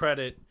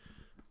discredit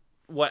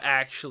what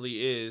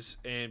actually is,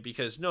 and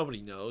because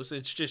nobody knows,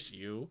 it's just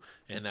you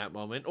in that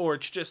moment, or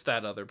it's just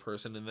that other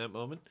person in that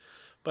moment.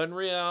 But in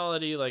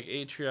reality, like,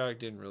 Atrioc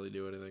didn't really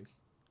do anything.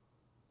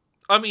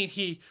 I mean,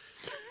 he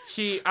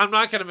I'm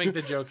not gonna make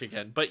the joke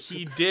again, but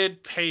he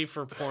did pay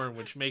for porn,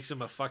 which makes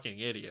him a fucking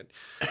idiot.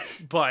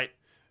 But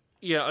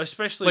yeah,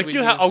 especially Like when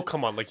you have. Oh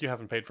come on! Like you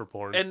haven't paid for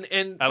porn. and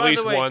at by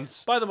least the way,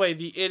 once. By the way,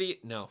 the idiot.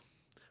 No.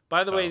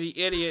 By the way, Oh. the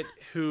idiot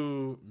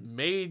who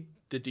made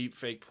the deep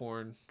fake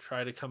porn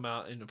try to come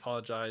out and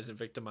apologize and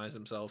victimize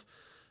himself.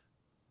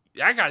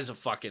 That guy's a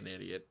fucking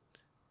idiot.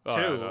 Oh,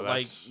 too. no,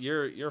 Like that's-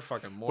 you're a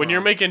fucking moron. When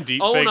you're making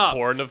deep Own fake up.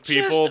 porn of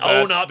Just people,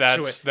 own up to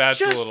that's it. that's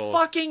Just a little.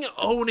 fucking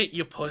own it,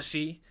 you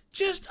pussy.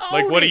 Just own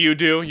Like, what it.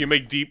 do? You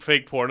make deep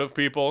fake porn of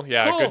people?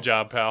 Yeah, Cool. good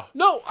job, pal.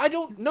 No, I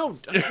don't. No,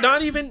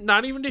 not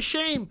even to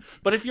shame.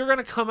 But if you're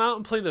gonna come out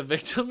and play the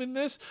victim in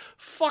this,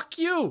 fuck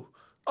you.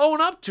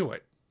 Own up to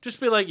it. Just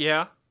be like,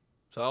 yeah.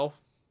 So,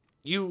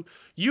 you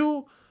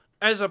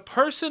as a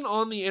person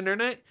on the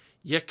internet,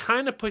 you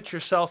kind of put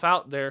yourself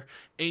out there,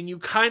 and you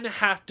kind of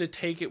have to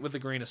take it with a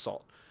grain of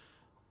salt.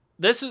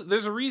 There's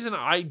a reason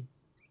I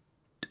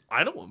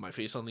don't want my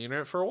face on the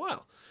internet for a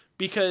while,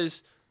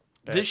 because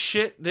this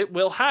shit that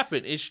will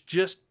happen. It's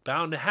just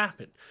bound to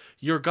happen.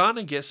 You're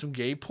gonna get some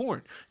gay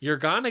porn. You're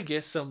gonna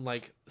get some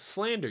like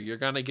slander. You're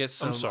gonna get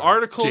some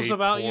articles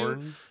about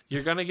you.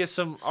 You're gonna get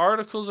some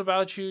articles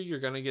about you. You're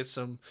gonna get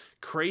some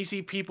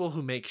crazy people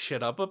who make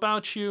shit up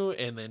about you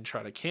and then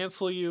try to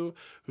cancel you,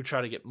 who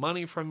try to get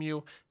money from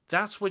you.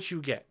 That's what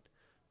you get,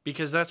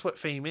 because that's what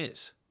fame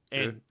is,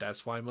 and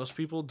that's why most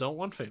people don't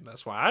want fame.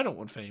 That's why I don't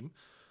want fame.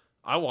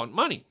 I want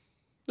money.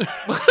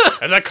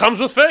 And that comes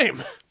with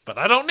fame. But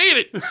I don't need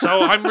it,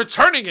 so I'm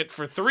returning it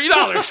for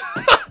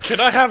 $3. Can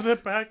I have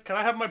that back? Can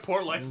I have my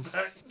poor life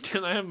back?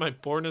 Can I have my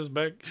pornos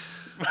back?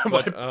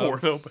 My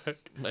porno back.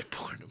 My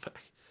porno back.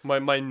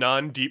 My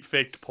non-deep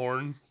faked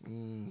porn.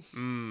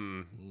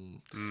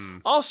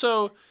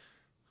 Also,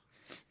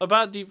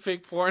 about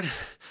deepfake porn,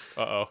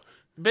 Uh-oh.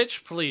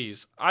 bitch,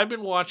 please. I've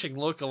been watching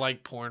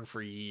lookalike porn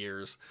for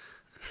years.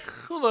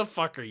 Who the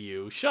fuck are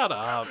you? Shut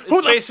up. It's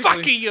Who the fuck are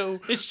basically- you?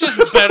 It's just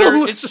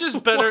better. It's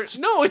just better.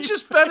 No, it's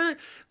just better.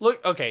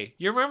 Look, okay.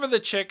 You remember the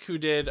chick who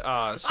did?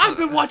 I've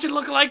been watching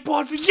lookalike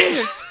porn for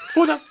years.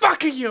 Who the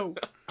fuck are you?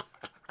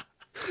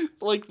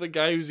 like the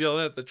guy who's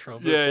yelling at the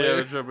trumpet. Yeah,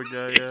 player. the trumpet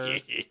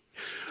guy.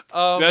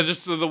 Yeah. That's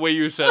just the way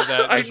you said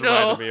that. I Just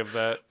reminded know. me of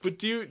that. But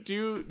do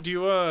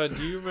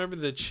you remember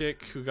the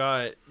chick who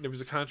got? There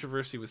was a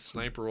controversy with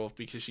Sniper Wolf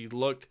because she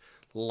looked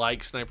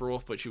like Sniper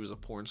Wolf, but she was a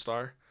porn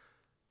star.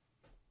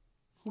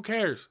 Who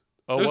cares?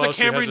 Oh, There's well, a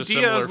she has Cameron a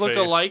similar Diaz face.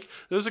 look-alike.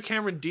 There's a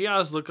Cameron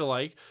Diaz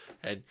look-alike,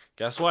 and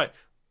guess what?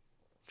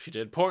 She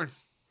did porn,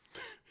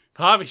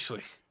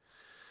 obviously.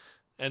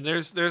 And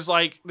there's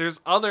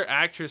other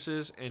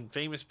actresses and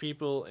famous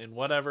people and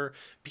whatever,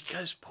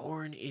 because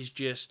porn is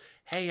just,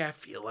 hey, I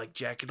feel like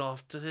jacking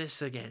off to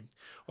this again,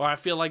 or I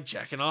feel like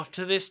jacking off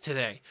to this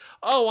today.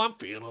 Oh, I'm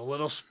feeling a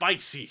little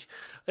spicy.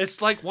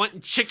 It's like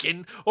wanting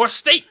chicken or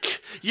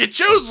steak. You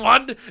choose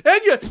one,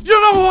 and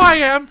you know who I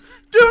am.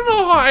 Do you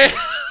know who I am?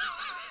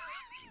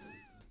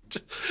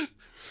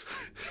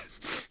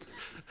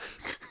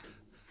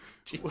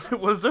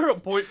 Was there a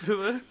point to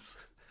this?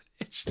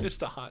 It's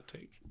just a hot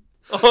take.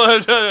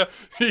 Oh,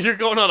 you're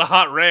going on a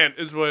hot rant.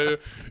 Is what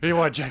you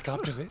want to jack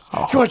off to this? You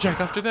want to jack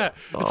off to that?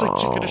 It's like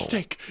chicken or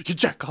steak. You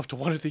jack off to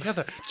one or the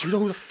other. Do you know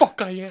who the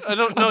fuck I am? I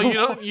don't know.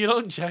 You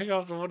don't jack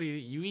off to one of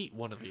you eat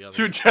one of the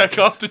other. You jack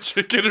off to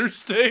chicken or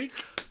steak?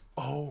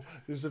 Oh,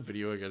 there's a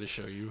video I gotta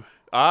show you.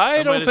 I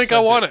might don't have think I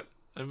sent want it.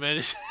 I mean,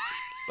 it's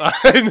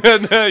And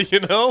then you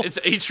know,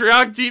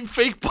 Atrioc deep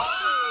fake porn.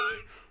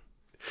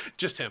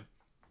 Just him.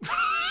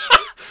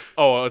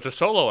 oh, it's a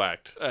solo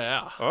act.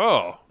 Yeah.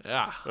 Oh,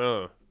 Yeah.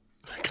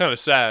 kind of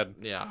sad.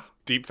 Yeah.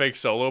 Deep fake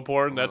solo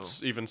porn.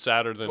 That's even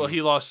sadder than. Well,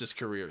 he lost his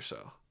career,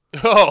 so.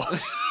 Oh,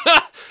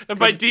 And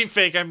by deep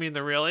fake, I mean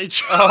the real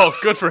Atrioc. oh,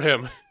 good for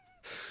him.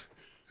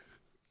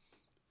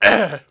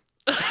 $3,000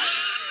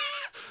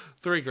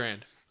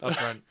 up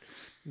front.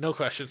 No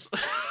questions.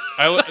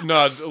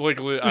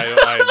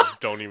 I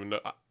don't even know.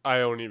 I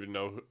don't even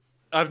know.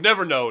 I've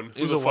never known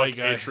who He's the a fuck white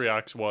guy.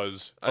 Atriox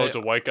was. Oh, it's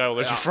a white guy. Well,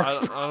 there's your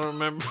first. I don't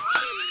remember.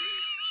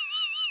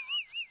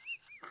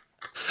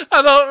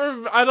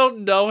 I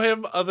don't know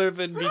him other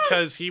than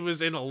because he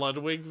was in a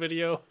Ludwig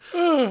video.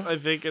 I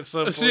think at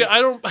some point. See,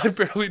 I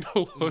barely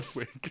know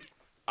Ludwig.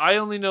 I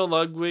only know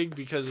Ludwig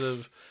because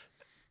of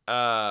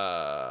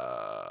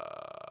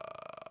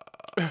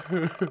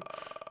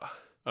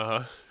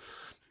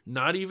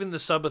not even the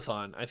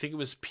subathon. I think it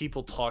was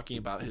people talking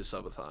about his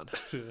subathon.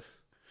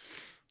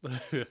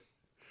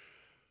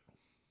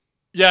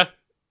 Yeah,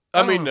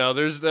 I mean, no.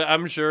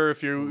 I'm sure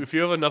if you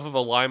have enough of a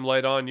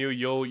limelight on you,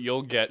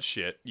 you'll get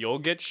shit. You'll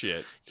get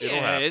shit. It'll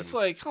Yeah, happen. it's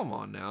like, come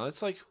on now.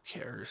 It's like, who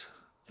cares?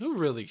 Who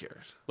really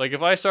cares? Like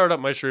if I start up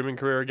my streaming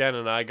career again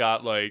and I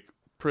got like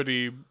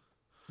pretty.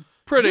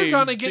 You're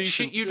gonna get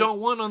decent shit you don't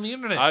want on the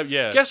internet.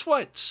 Yeah. Guess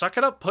what? Suck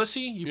it up,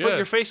 pussy. You put Yeah.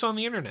 your face on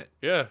the internet.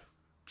 Yeah.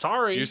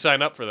 Sorry. You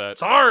sign up for that.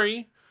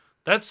 Sorry.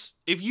 That's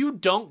if you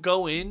don't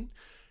go in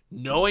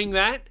knowing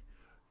that,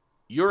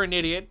 you're an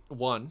idiot,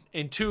 one.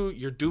 And two,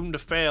 you're doomed to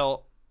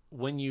fail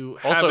when you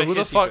have Also, a who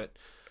the hissy fuck? fit.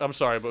 I'm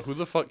sorry, but who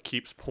the fuck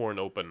keeps porn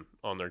open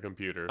on their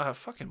computer?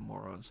 Fucking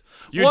morons.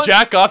 You One-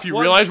 jack off, you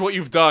one- realize what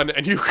you've done,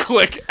 and you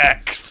click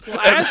X. Well,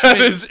 and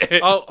that is it.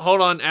 Oh, hold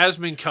on.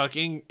 Asmin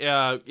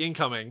cucking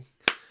incoming.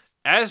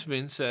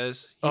 Asmin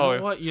says, you know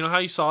yeah. what? You know how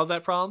you solve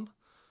that problem?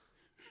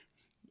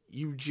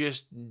 You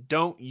just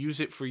don't use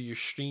it for your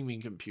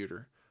streaming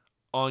computer.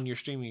 On your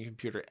streaming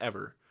computer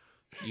ever.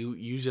 You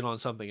use it on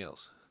something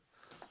else.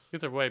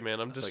 Either way, man,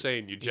 I'm just like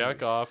saying, you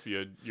jack off,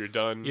 you're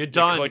done. You're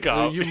done. Click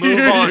off. You move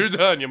on. You're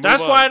done. You move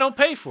That's on. why I don't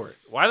pay for it.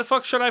 Why the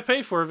fuck should I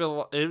pay for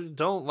it if it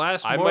don't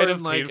last I more might than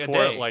have like paid a for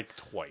day? it like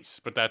twice,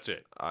 but that's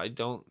it. I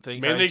don't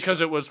think Mainly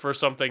because it was for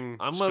something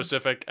I'm a-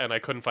 specific, and I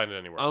couldn't find it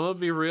anywhere I'm else. gonna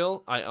be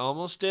real. I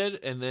almost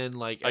did, and then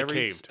like I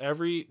caved.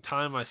 every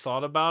time I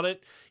thought about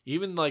it,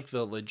 even like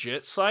the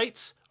legit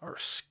sites are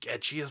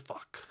sketchy as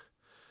fuck.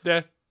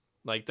 Yeah,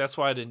 Like that's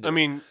why I didn't. Do I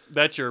mean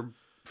that's your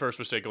first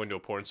mistake going to a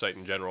porn site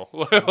in general.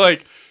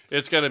 Like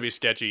it's gonna be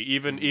sketchy.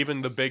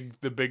 Even the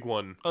big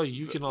one. oh,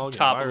 you can all get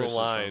top of the viruses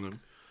from line. them.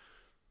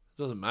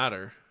 It doesn't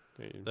matter.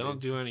 They don't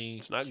do any.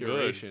 It's not good.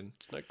 curation.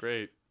 It's not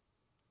great.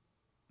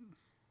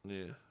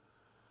 Yeah.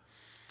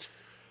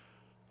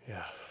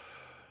 Yeah.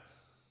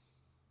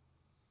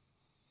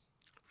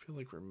 I feel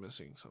like we're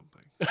missing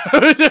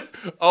something.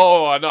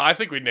 Oh no, I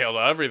think we nailed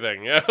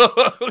everything. Yeah.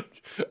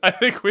 I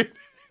think we.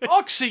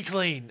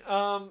 OxyClean.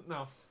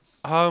 No.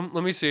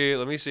 Let me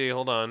see.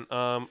 Hold on.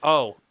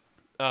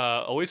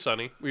 Always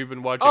Sunny. We've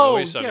been watching Oh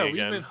Always Sunny yeah,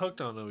 again. we've been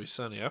hooked on Always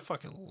Sunny. I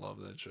fucking love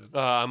that shit.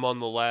 I'm on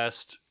the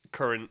last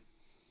current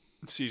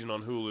season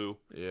on Hulu.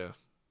 Yeah.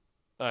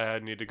 I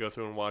need to go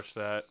through and watch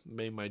that.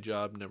 Made my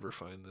job never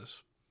find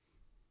this.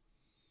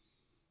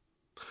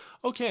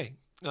 Okay.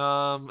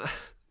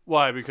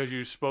 Why? Because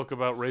you spoke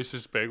about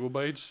racist bagel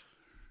bites?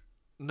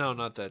 No,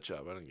 not that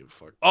job. I don't give a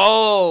fuck.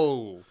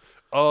 Oh.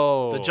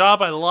 The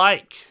job I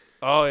like.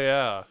 Oh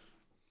yeah.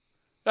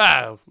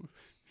 Ah.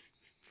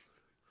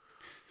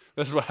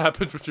 That's what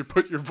happens when you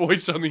put your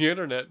voice on the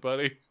internet,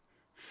 buddy.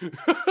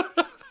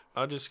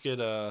 I'll just get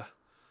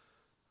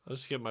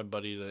my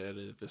buddy to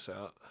edit this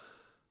out.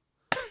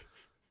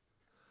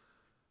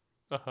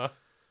 Uh-huh.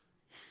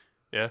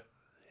 Yeah.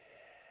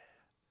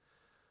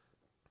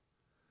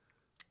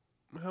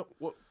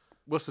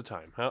 What's the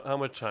time? How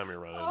much time are you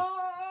running?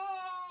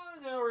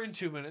 Now we're in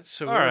 2 minutes,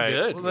 so All we're right,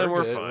 good. well, then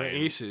we're good. fine.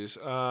 Aces.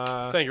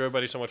 Thank you,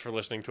 everybody, so much for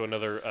listening to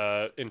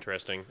another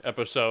interesting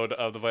episode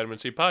of the Vitamin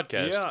C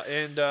Podcast. Yeah,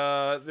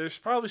 and there's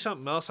probably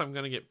something else I'm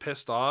going to get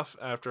pissed off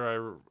after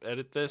I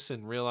edit this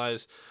and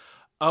realize,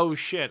 oh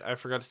shit, I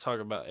forgot to talk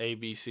about A,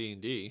 B, C,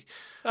 and D.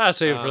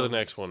 Save it for the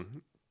next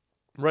one.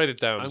 Write it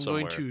down I'm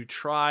somewhere. going to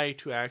try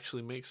to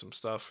actually make some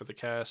stuff for the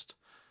cast,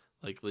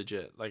 like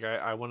legit. Like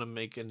I want to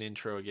make an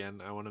intro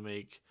again. I want to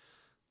make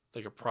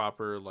like a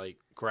proper like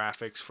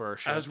graphics for our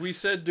show. As we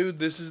said, dude,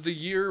 this is the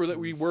year that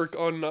we work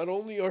on not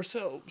only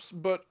ourselves,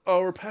 but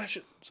our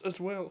passions as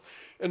well.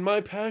 And my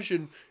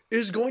passion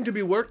is going to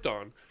be worked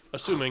on,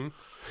 assuming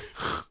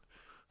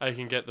I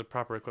can get the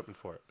proper equipment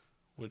for it.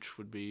 Which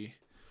would be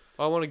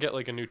I want to get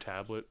like a new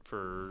tablet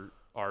for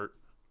art.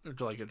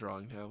 like a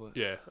drawing tablet.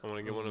 Yeah, I want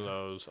to get one of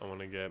those. I want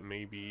to get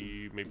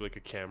maybe like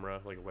a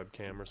camera, like a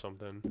webcam or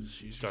something.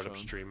 Just use Start your up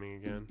phone. streaming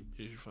again.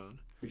 Use your phone.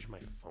 Use my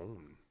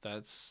phone.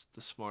 That's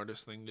the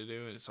smartest thing to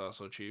do, and it's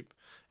also cheap,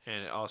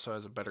 and it also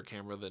has a better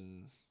camera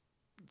than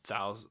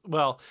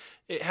Well,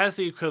 it has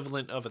the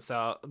equivalent of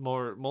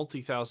more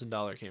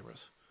multi-$1,000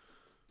 cameras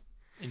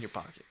in your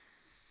pocket.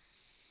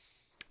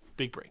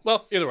 Big brain.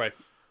 Well, either way,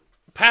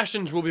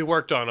 passions will be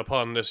worked on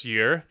upon this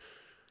year,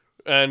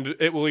 and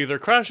it will either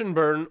crash and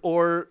burn,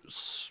 or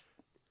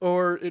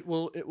it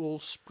will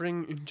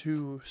spring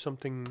into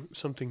something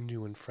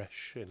new and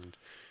fresh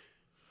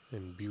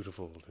and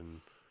beautiful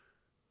and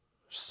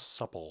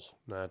supple.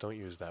 Nah, don't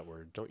use that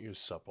word. Don't use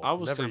supple. I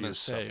was Never gonna use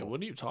say, supple.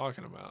 what are you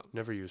talking about?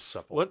 Never use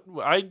supple. What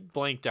I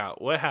blanked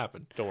out. What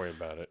happened? Don't worry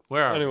about it.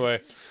 Where are we? Anyway,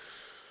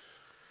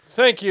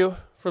 thank you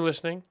for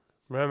listening.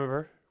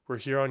 Remember, we're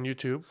here on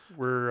YouTube.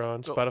 We're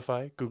on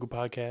Spotify, Google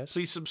Podcasts.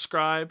 Please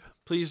subscribe.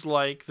 Please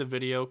like the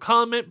video.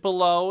 Comment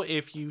below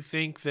if you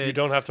think that You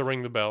don't have to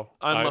ring the bell.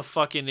 I'm a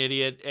fucking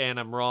idiot and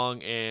I'm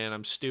wrong and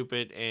I'm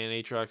stupid and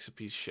Aatrox's a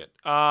piece of shit.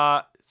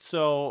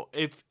 So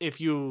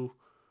if you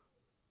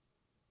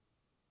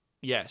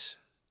yes.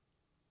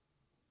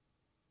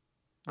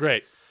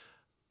 Great.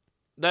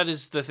 That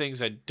is the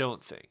things I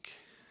don't think.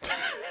 Do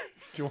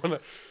you want to?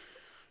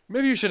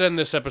 Maybe you should end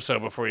this episode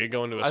before you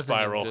go into a I think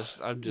spiral.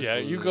 I'm just Yeah,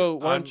 you losing go-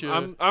 it. why don't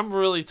you- I'm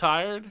really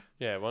tired.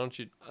 Yeah, why don't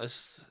you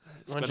It's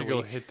why don't been you a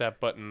go week. hit that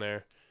button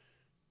there?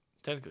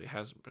 Technically, it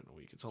hasn't been a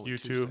week. It's only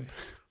YouTube, Tuesday.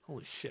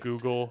 Holy shit!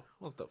 Google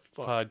What the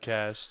fuck?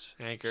 Podcast,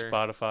 Anchor,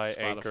 Spotify,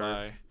 Anchor,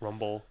 Spotify,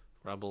 Rumble.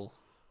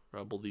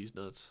 Rumble these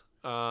nuts.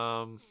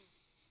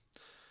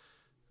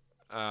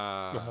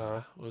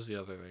 Uh-huh. What was the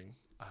other thing?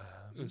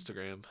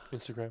 Instagram,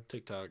 Instagram,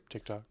 TikTok,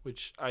 TikTok.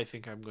 which I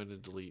think I'm going to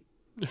delete.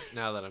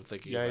 Now that I'm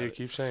thinking Yeah, about you it,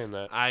 keep saying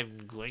that.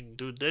 I'm going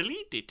to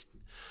delete it.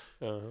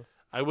 Uh-huh.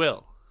 I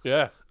will.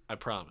 Yeah, I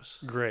promise.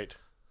 great.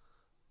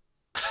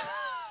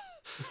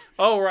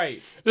 Oh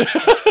right.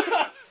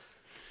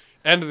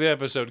 End of the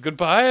episode.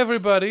 Goodbye,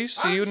 everybody.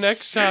 See you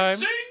next time.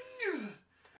 See